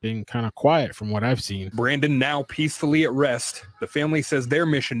just been kind of quiet from what I've seen. Brandon now peacefully at rest. The family says their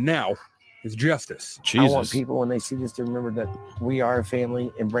mission now is justice. I want people, when they see this, to remember that we are a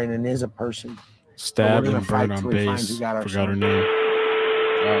family and Brandon is a person. Stabbed and burned on base. Forgot her name.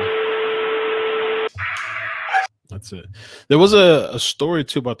 Wow. That's it. There was a story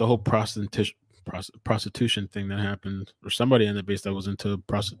too about the whole prostitution thing that happened, or somebody in the base that was into a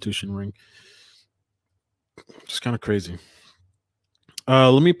prostitution ring. Just kind of crazy.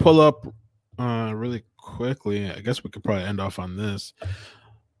 Let me pull up really quickly. I guess we could probably end off on this.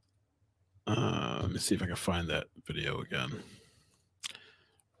 Let me see if I can find that video again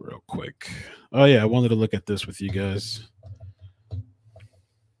real quick. Oh yeah, I wanted to look at this with you guys.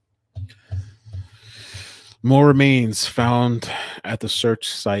 More remains found at the search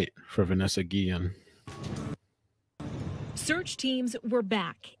site for Vanessa Guillen. Search teams were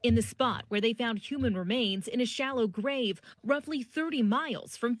back in the spot where they found human remains in a shallow grave roughly 30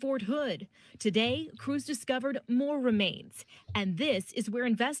 miles from Fort Hood. Today, crews discovered more remains, and this is where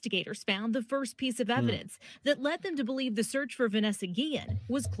investigators found the first piece of evidence that led them to believe the search for Vanessa Guillen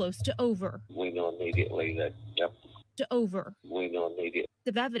was close to over. We know immediately that, yep. To over. We know immediately.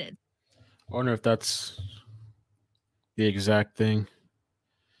 Of evidence. I wonder if that's the exact thing.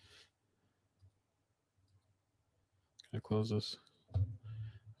 Can I close this?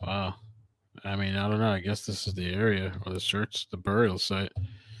 Wow. I mean, I don't know. I guess this is the area or the search, the burial site.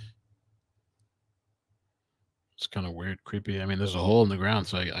 It's kind of weird, creepy. I mean, there's a hole in the ground,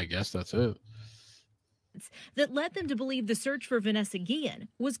 so I guess that's it. that led them to believe the search for Vanessa Guillen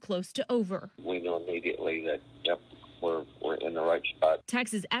was close to over. We knew immediately that, yep, we're in the right spot.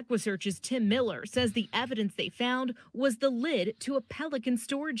 Texas EquiSearch's Tim Miller says the evidence they found was the lid to a Pelican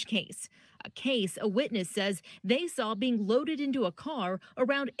storage case, a case a witness says they saw being loaded into a car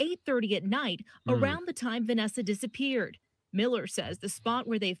around 8:30 at night, around the time Vanessa disappeared. Miller says the spot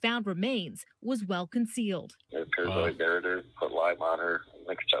where they found remains was well concealed. It appears like there, put lime on her,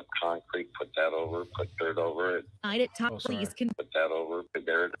 mixed up concrete, put that over, put dirt over it. At top police can put that over, put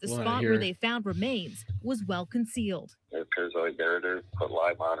there. The spot where they found remains was well concealed. It appears like there, put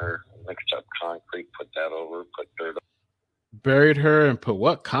lime on her, mixed up concrete, put that over, put dirt over. Buried her and put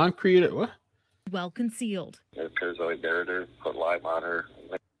what? Concrete? What? Well concealed. It appears like there, put lime on her.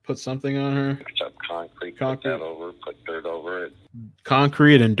 Put something on her. Mixed up concrete, put that over, put dirt over it.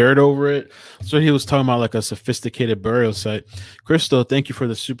 Concrete and dirt over it. So he was talking about like a sophisticated burial site. Crystal, thank you for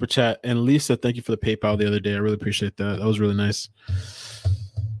the super chat. And Lisa, thank you for the PayPal the other day. I really appreciate that. That was really nice.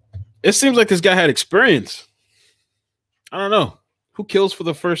 It seems like this guy had experience. I don't know. Who kills for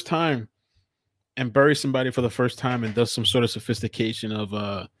the first time and buries somebody for the first time and does some sort of sophistication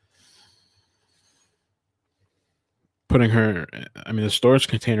of putting her, I mean, the storage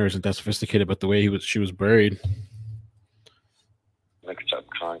container isn't that sophisticated, but the way she was buried. Mixed up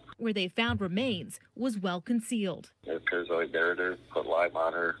concrete. Where they found remains was well concealed. It appears like there, put lime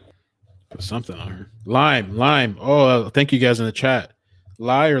on her. Put something on her. Lime. Oh, thank you guys in the chat.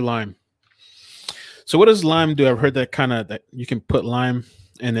 Lye or lime? So what does lime do? I've heard that that you can put lime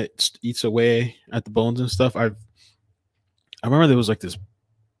and it eats away at the bones and stuff. I remember there was like this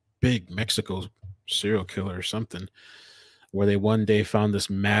big Mexico serial killer or something where they one day found this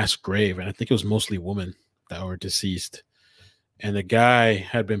mass grave, and I think it was mostly women that were deceased, and the guy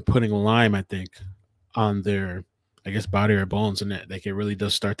had been putting lime, I think, on their, I guess, body or bones, and like it really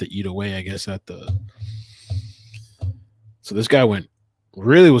does start to eat away, I guess, at the. So this guy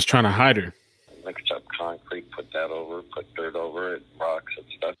was trying to hide her. Mixed up concrete, put that over, put dirt over it, rocks and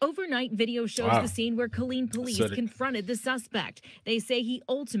stuff. Overnight video shows the scene where Killeen police confronted the suspect. They say he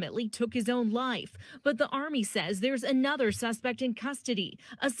ultimately took his own life. But the Army says there's another suspect in custody,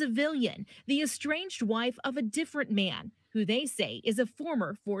 a civilian, the estranged wife of a different man, who they say is a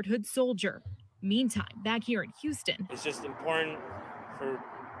former Fort Hood soldier. Meantime, back here in Houston, it's just important for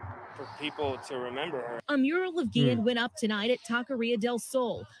people to remember her. A mural of Guillen went up tonight at Taqueria del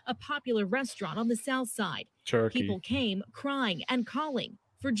Sol, a popular restaurant on the south side. People came crying and calling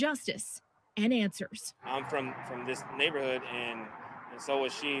for justice and answers. I'm from this neighborhood, and so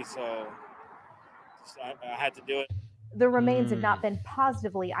was she, so I had to do it. The remains have not been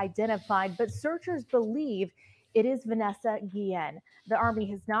positively identified, but searchers believe it is Vanessa Guillen. The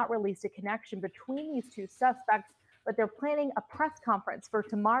Army has not released a connection between these two suspects, but they're planning a press conference for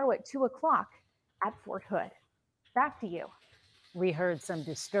tomorrow at 2 o'clock at Fort Hood. Back to you. We heard some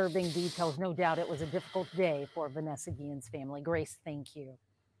disturbing details. No doubt it was a difficult day for Vanessa Guillen's family. Grace, thank you.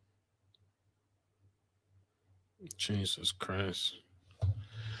 Jesus Christ.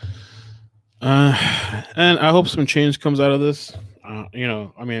 And I hope some change comes out of this. You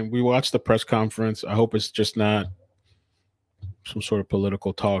know, I mean, we watched the press conference. I hope it's just not some sort of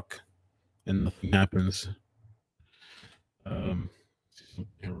political talk and nothing happens. Here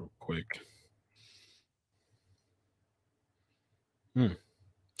real quick.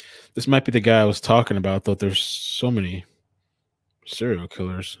 This might be the guy I was talking about, though. There's so many serial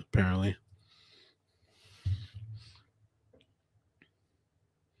killers, apparently.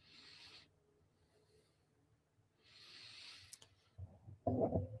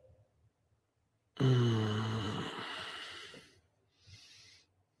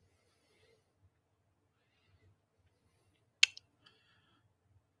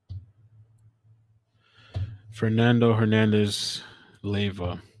 Fernando Hernandez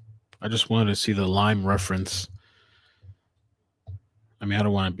Leyva. I just wanted to see the lime reference. I mean, I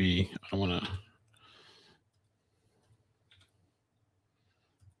don't want to. Let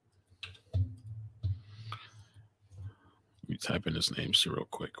me type in his name, see real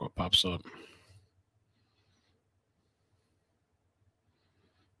quick what pops up.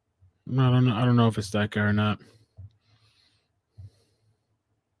 I don't know if it's that guy or not.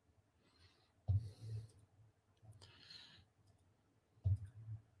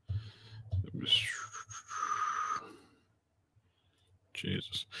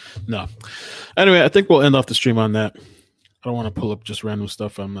 Jesus. No. Anyway, I think we'll end off the stream on that. I don't want to pull up just random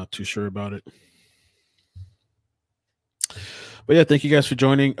stuff. I'm not too sure about it. But yeah, thank you guys for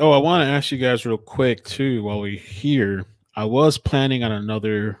joining. Oh, I want to ask you guys real quick too while we're here. I was planning on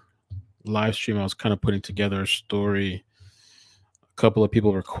another live stream. I was kind of putting together a story. A couple of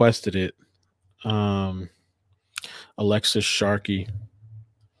people requested it. Alexis Sharkey.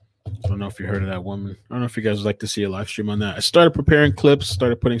 I don't know if you heard of that woman. I don't know if you guys would like to see a live stream on that. I started preparing clips,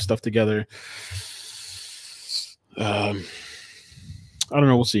 started putting stuff together. I don't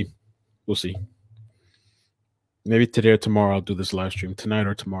know. We'll see. We'll see. Maybe today or tomorrow I'll do this live stream, tonight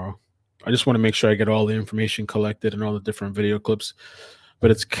or tomorrow. I just want to make sure I get all the information collected and all the different video clips.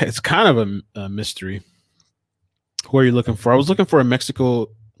 But it's kind of a mystery. Who are you looking for? I was looking for a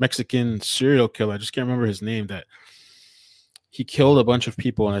Mexican serial killer. I just can't remember his name. That he killed a bunch of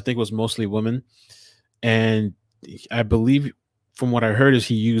people, and I think it was mostly women. And I believe, from what I heard, is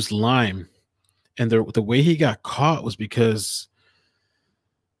he used lime. And the way he got caught was because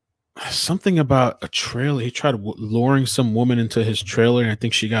something about a trailer. He tried luring some woman into his trailer, and I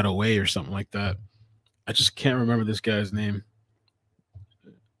think she got away or something like that. I just can't remember this guy's name.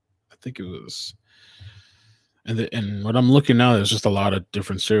 I think it was. And what I'm looking now, there's just a lot of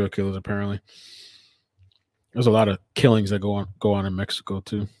different serial killers. Apparently, there's a lot of killings that go on in Mexico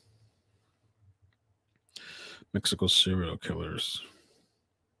too. Mexico serial killers.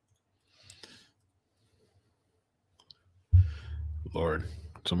 Lord,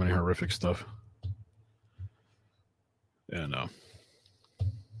 so many horrific stuff. Yeah, no.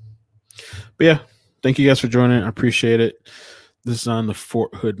 But yeah, thank you guys for joining. I appreciate it. This is on the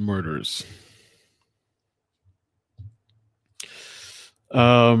Fort Hood murders.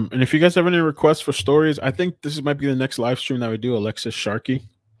 And if you guys have any requests for stories, I think this might be the next live stream that we do, Alexis Sharkey.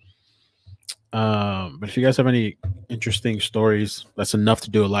 But if you guys have any interesting stories, that's enough to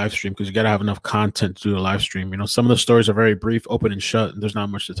do a live stream, because you got to have enough content to do a live stream. You know, some of the stories are very brief, open and shut, and there's not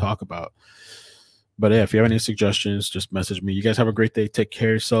much to talk about. But yeah, if you have any suggestions, just message me. You guys have a great day. Take care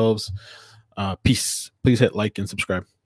of yourselves. Peace. Please hit like and subscribe.